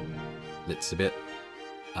Litzebit.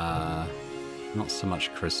 Not so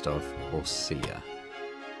much Christoph or Sia.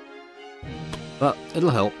 But it'll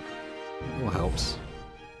help. It all helps.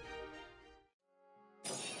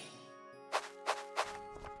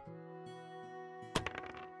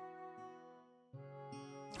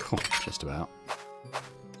 Cool, just about.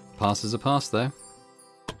 Pass is a pass, though.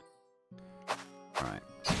 Alright,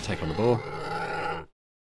 take on the ball.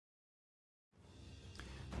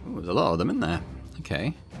 Ooh, there's a lot of them in there.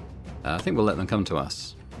 Okay. I think we'll let them come to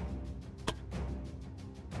us.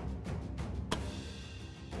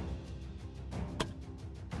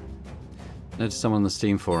 Noticed someone on the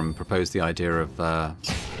Steam forum proposed the idea of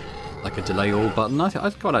like a delay all button.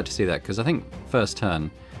 I'd quite like to see that, because I think first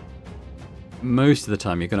turn, most of the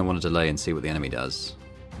time you're going to want to delay and see what the enemy does.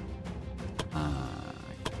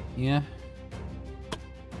 Yeah.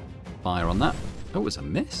 Fire on that. Oh, it was a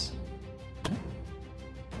miss. Okay.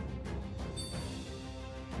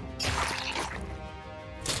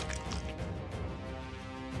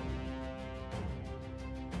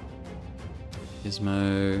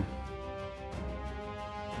 Gizmo.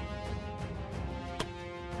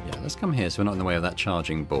 Yeah, let's come here so we're not in the way of that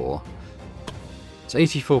charging boar. It's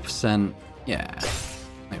 84%. Yeah.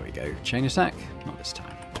 There we go. Chain attack. Not this time.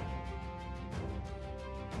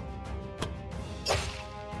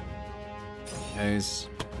 Goes.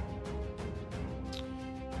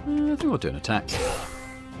 I think we'll do an attack.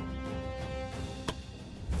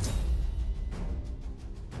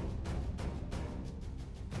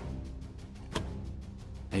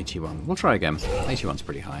 $81. We'll try again. 81's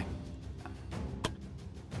pretty high.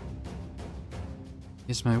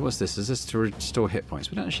 Gizmo, what's this? Is this to restore hit points?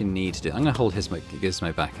 We don't actually need to do it. I'm going to hold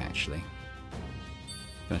Gizmo back, actually.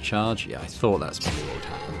 Going to charge? Yeah, I thought that's probably what would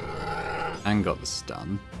happen. And got the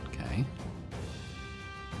stun. Okay.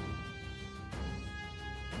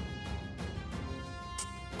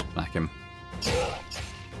 Smack him.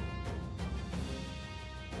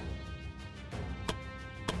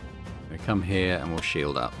 We come here and we'll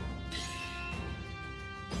shield up.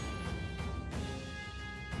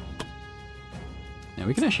 Now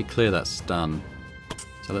we can actually clear that stun,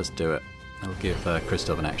 so let's do it. I'll give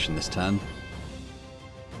Christoph an action this turn.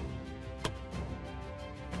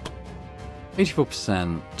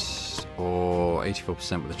 84% or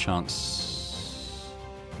 84% with a chance.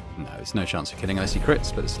 No, there's no chance of killing unless he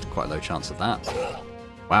crits, but it's quite a low chance of that.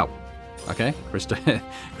 Wow. Okay,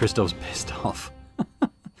 Christoph's pissed off.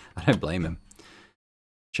 I don't blame him.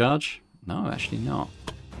 Charge? No, actually not.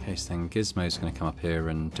 Okay, so then Gizmo's going to come up here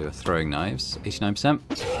and do a throwing knives. 89%.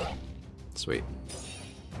 Sweet.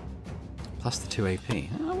 Plus the 2 AP.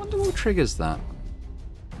 I wonder what triggers that.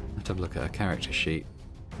 I have to have a look at a character sheet.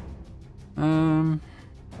 Let me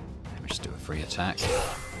just do a free attack.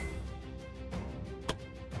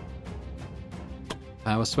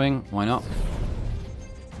 Power swing, why not?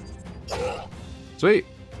 Sweet!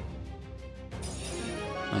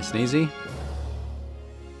 Nice and easy.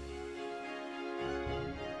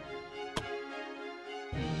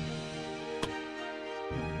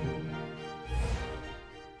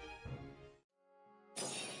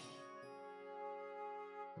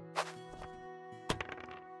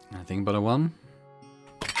 Nothing but a 1.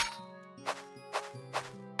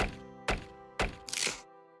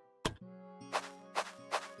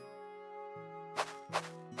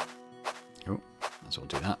 Oh, might as well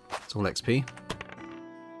do that. It's all XP.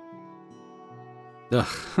 Ugh.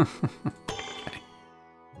 Okay.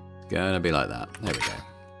 It's gonna be like that. There we go.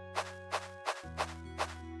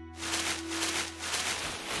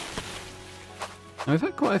 Now, we've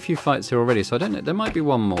had quite a few fights here already, so I don't know. There might be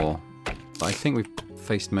one more. But I think we've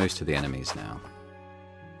faced most of the enemies now.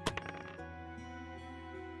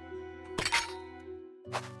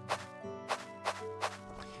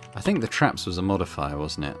 I think the traps was a modifier,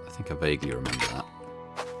 wasn't it? I think I vaguely remember that.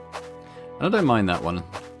 And I don't mind that one.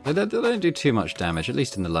 They don't do too much damage, at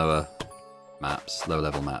least in the lower maps, lower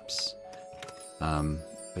level maps. But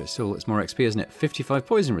it's more XP, isn't it? 55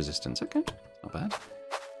 poison resistance. Okay, not bad.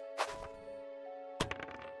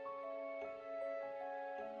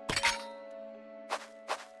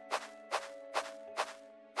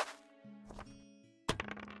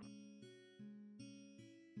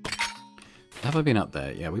 Have I been up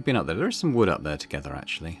there? Yeah, we've been up there. There is some wood up there together,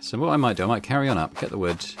 actually. So what I might do, I might carry on up, get the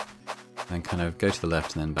wood, then kind of go to the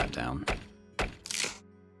left and then back down. Okay,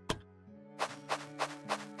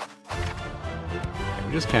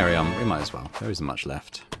 we'll just carry on. We might as well. There isn't much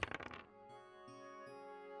left.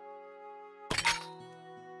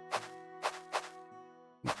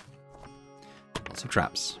 Lots of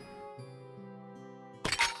traps.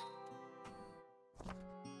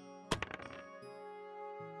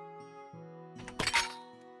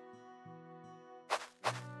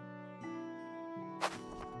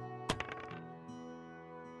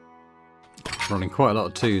 Rolling quite a lot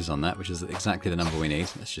of 2s on that, which is exactly the number we need.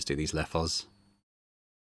 Let's just do these Lephos.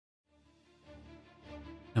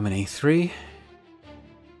 Nominee 3.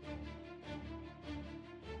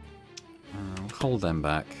 We'll hold them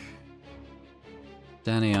back.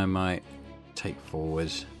 Danny I might take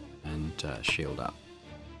forward and shield up.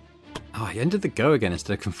 Oh, I ended the go again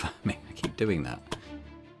instead of confirming. I keep doing that.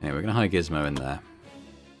 Anyway, we're going to hide Gizmo in there.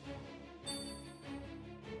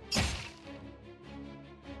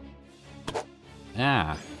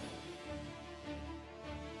 Ah.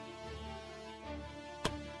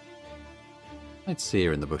 I'd see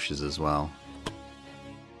her in the bushes as well.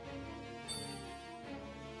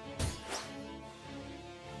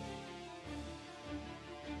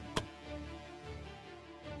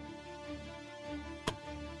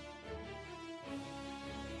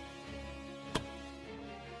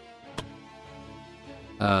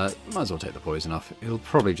 Might as well take the poison off. It'll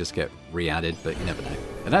probably just get re-added, but you never know.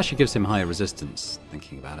 It actually gives him higher resistance,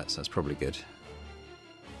 thinking about it, so that's probably good.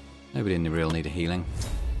 Nobody in the real need of healing.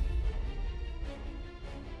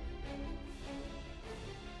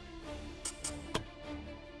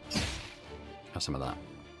 Have some of that.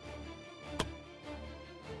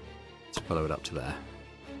 Let's follow it up to there.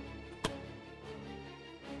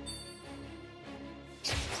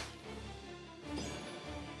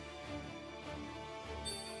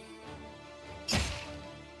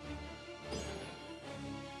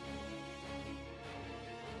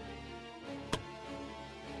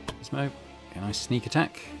 A nice sneak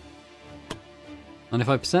attack.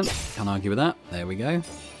 95%. Can't argue with that. There we go.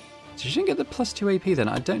 So she didn't get the +2 AP then.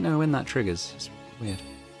 I don't know when that triggers. It's weird.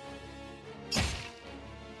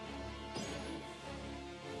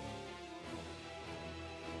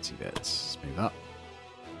 Let's see bits. Move up.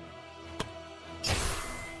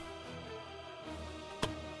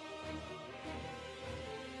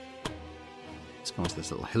 Let's go on to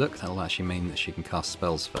this little hillock. That'll actually mean that she can cast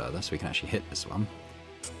spells further, so we can actually hit this one.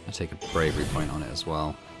 I'll take a bravery point on it as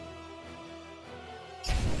well.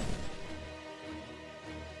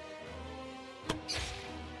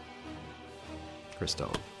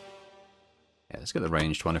 Crystal. Yeah, let's get the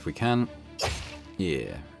ranged one if we can.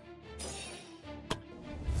 Yeah.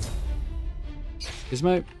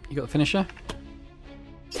 Gizmo, you got the finisher?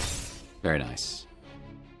 Very nice.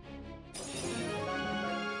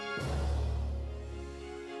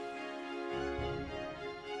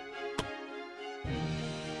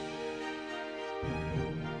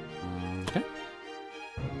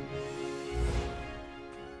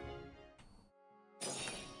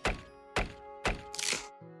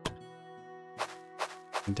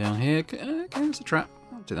 Down here, okay, it's a trap.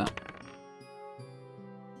 I'll do that.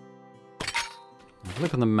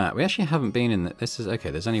 Look on the map. We actually haven't been in this. Is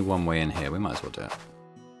okay. There's only one way in here. We might as well do it.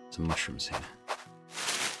 Some mushrooms here.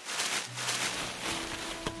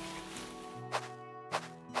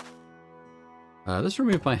 Let's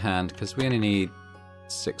remove by hand because we only need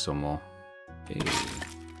 6 or more. Ew.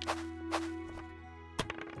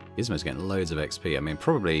 Gizmo's getting loads of XP. I mean,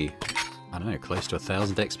 probably, I don't know, close to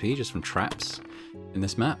 1,000 XP just from traps. In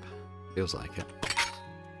this map? Feels like it.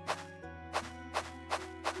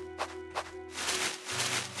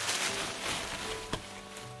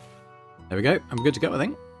 There we go. I'm good to go, I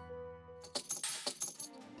think.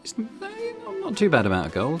 It's not too bad amount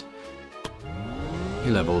of gold. He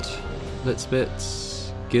leveled.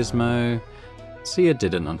 Blitzbits, Gizmo. Sia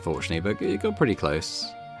didn't, unfortunately, but it got pretty close.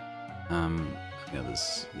 The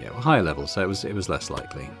others, yeah, were higher level, so it was less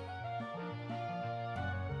likely.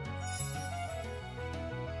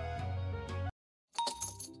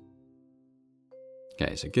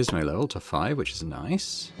 Okay, so Gizmo level to 5, which is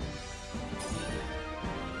nice.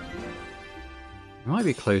 We might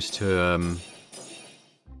be close to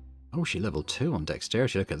Oh, she leveled 2 on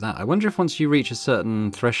dexterity. Look at that. I wonder if once you reach a certain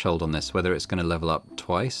threshold on this, whether it's going to level up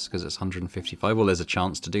twice, because it's 155. Well, there's a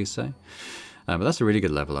chance to do so. But that's a really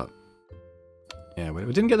good level up. Yeah, we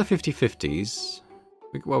didn't get the 50/50s.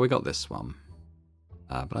 Well, we got this one.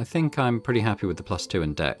 But I think I'm pretty happy with the +2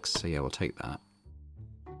 in dex, so yeah, we'll take that.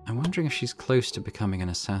 I'm wondering if she's close to becoming an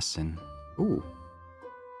assassin. Ooh.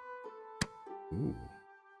 Ooh.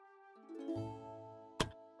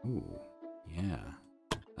 Ooh. Yeah.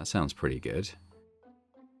 That sounds pretty good.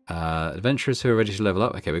 Adventurers who are ready to level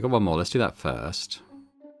up. Okay, we've got one more. Let's do that first.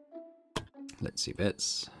 Let's see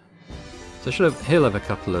bits. So he'll have a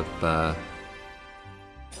couple of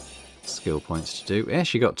skill points to do. Yeah,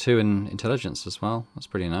 she got 2 in intelligence as well. That's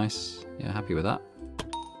pretty nice. Yeah, happy with that.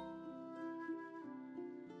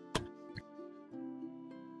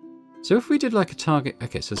 So if we did like a target...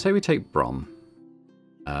 Okay, so say we take Brom.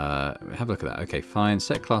 Have a look at that. Okay, fine.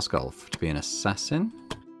 Set class golf to be an assassin.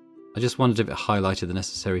 I just wondered if it highlighted the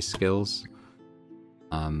necessary skills.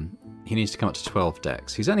 He needs to come up to 12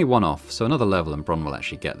 dex. He's only 1 off, so another level and Bron will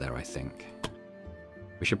actually get there, I think.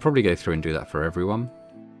 We should probably go through and do that for everyone.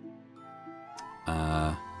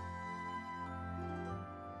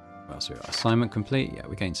 What else we got? Assignment complete? Yeah,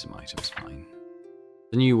 we gained some items, fine.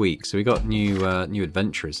 The new week, so we got new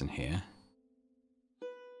adventurers in here.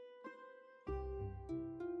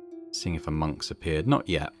 Seeing if a monk's appeared. Not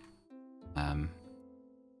yet.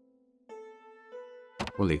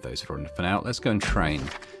 We'll leave those for now. Let's go and train.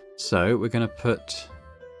 So we're going to put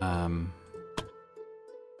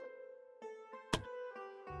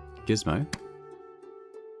Gizmo.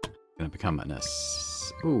 Going to become an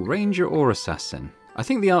ranger or assassin. I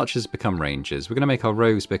think the archers become rangers. We're going to make our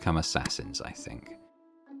rogues become assassins, I think.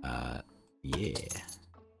 Yeah.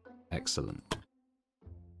 Excellent.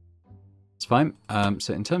 It's fine.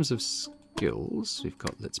 So in terms of skills, we've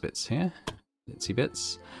got Litz Bits here. Litzy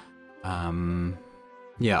Bits.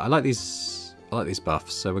 Yeah, I like these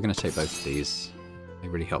buffs, so we're going to take both of these. They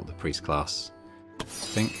really help the priest class, I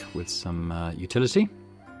think, with some utility.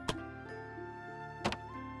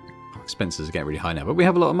 Expenses are getting really high now, but we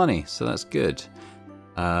have a lot of money, so that's good.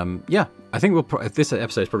 Yeah, I think this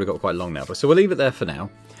episode's probably got quite long now, but so we'll leave it there for now.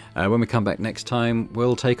 When we come back next time,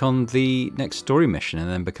 we'll take on the next story mission and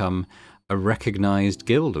then become a recognised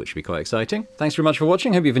guild, which will be quite exciting. Thanks very much for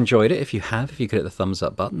watching. Hope you've enjoyed it. If you have, if you could hit the thumbs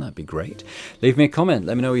up button, that'd be great. Leave me a comment.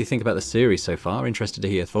 Let me know what you think about the series so far. Interested to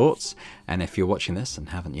hear your thoughts. And if you're watching this and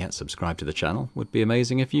haven't yet subscribed to the channel, would be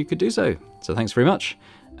amazing if you could do so. So thanks very much,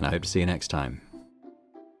 and I hope to see you next time.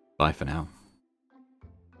 Bye for now.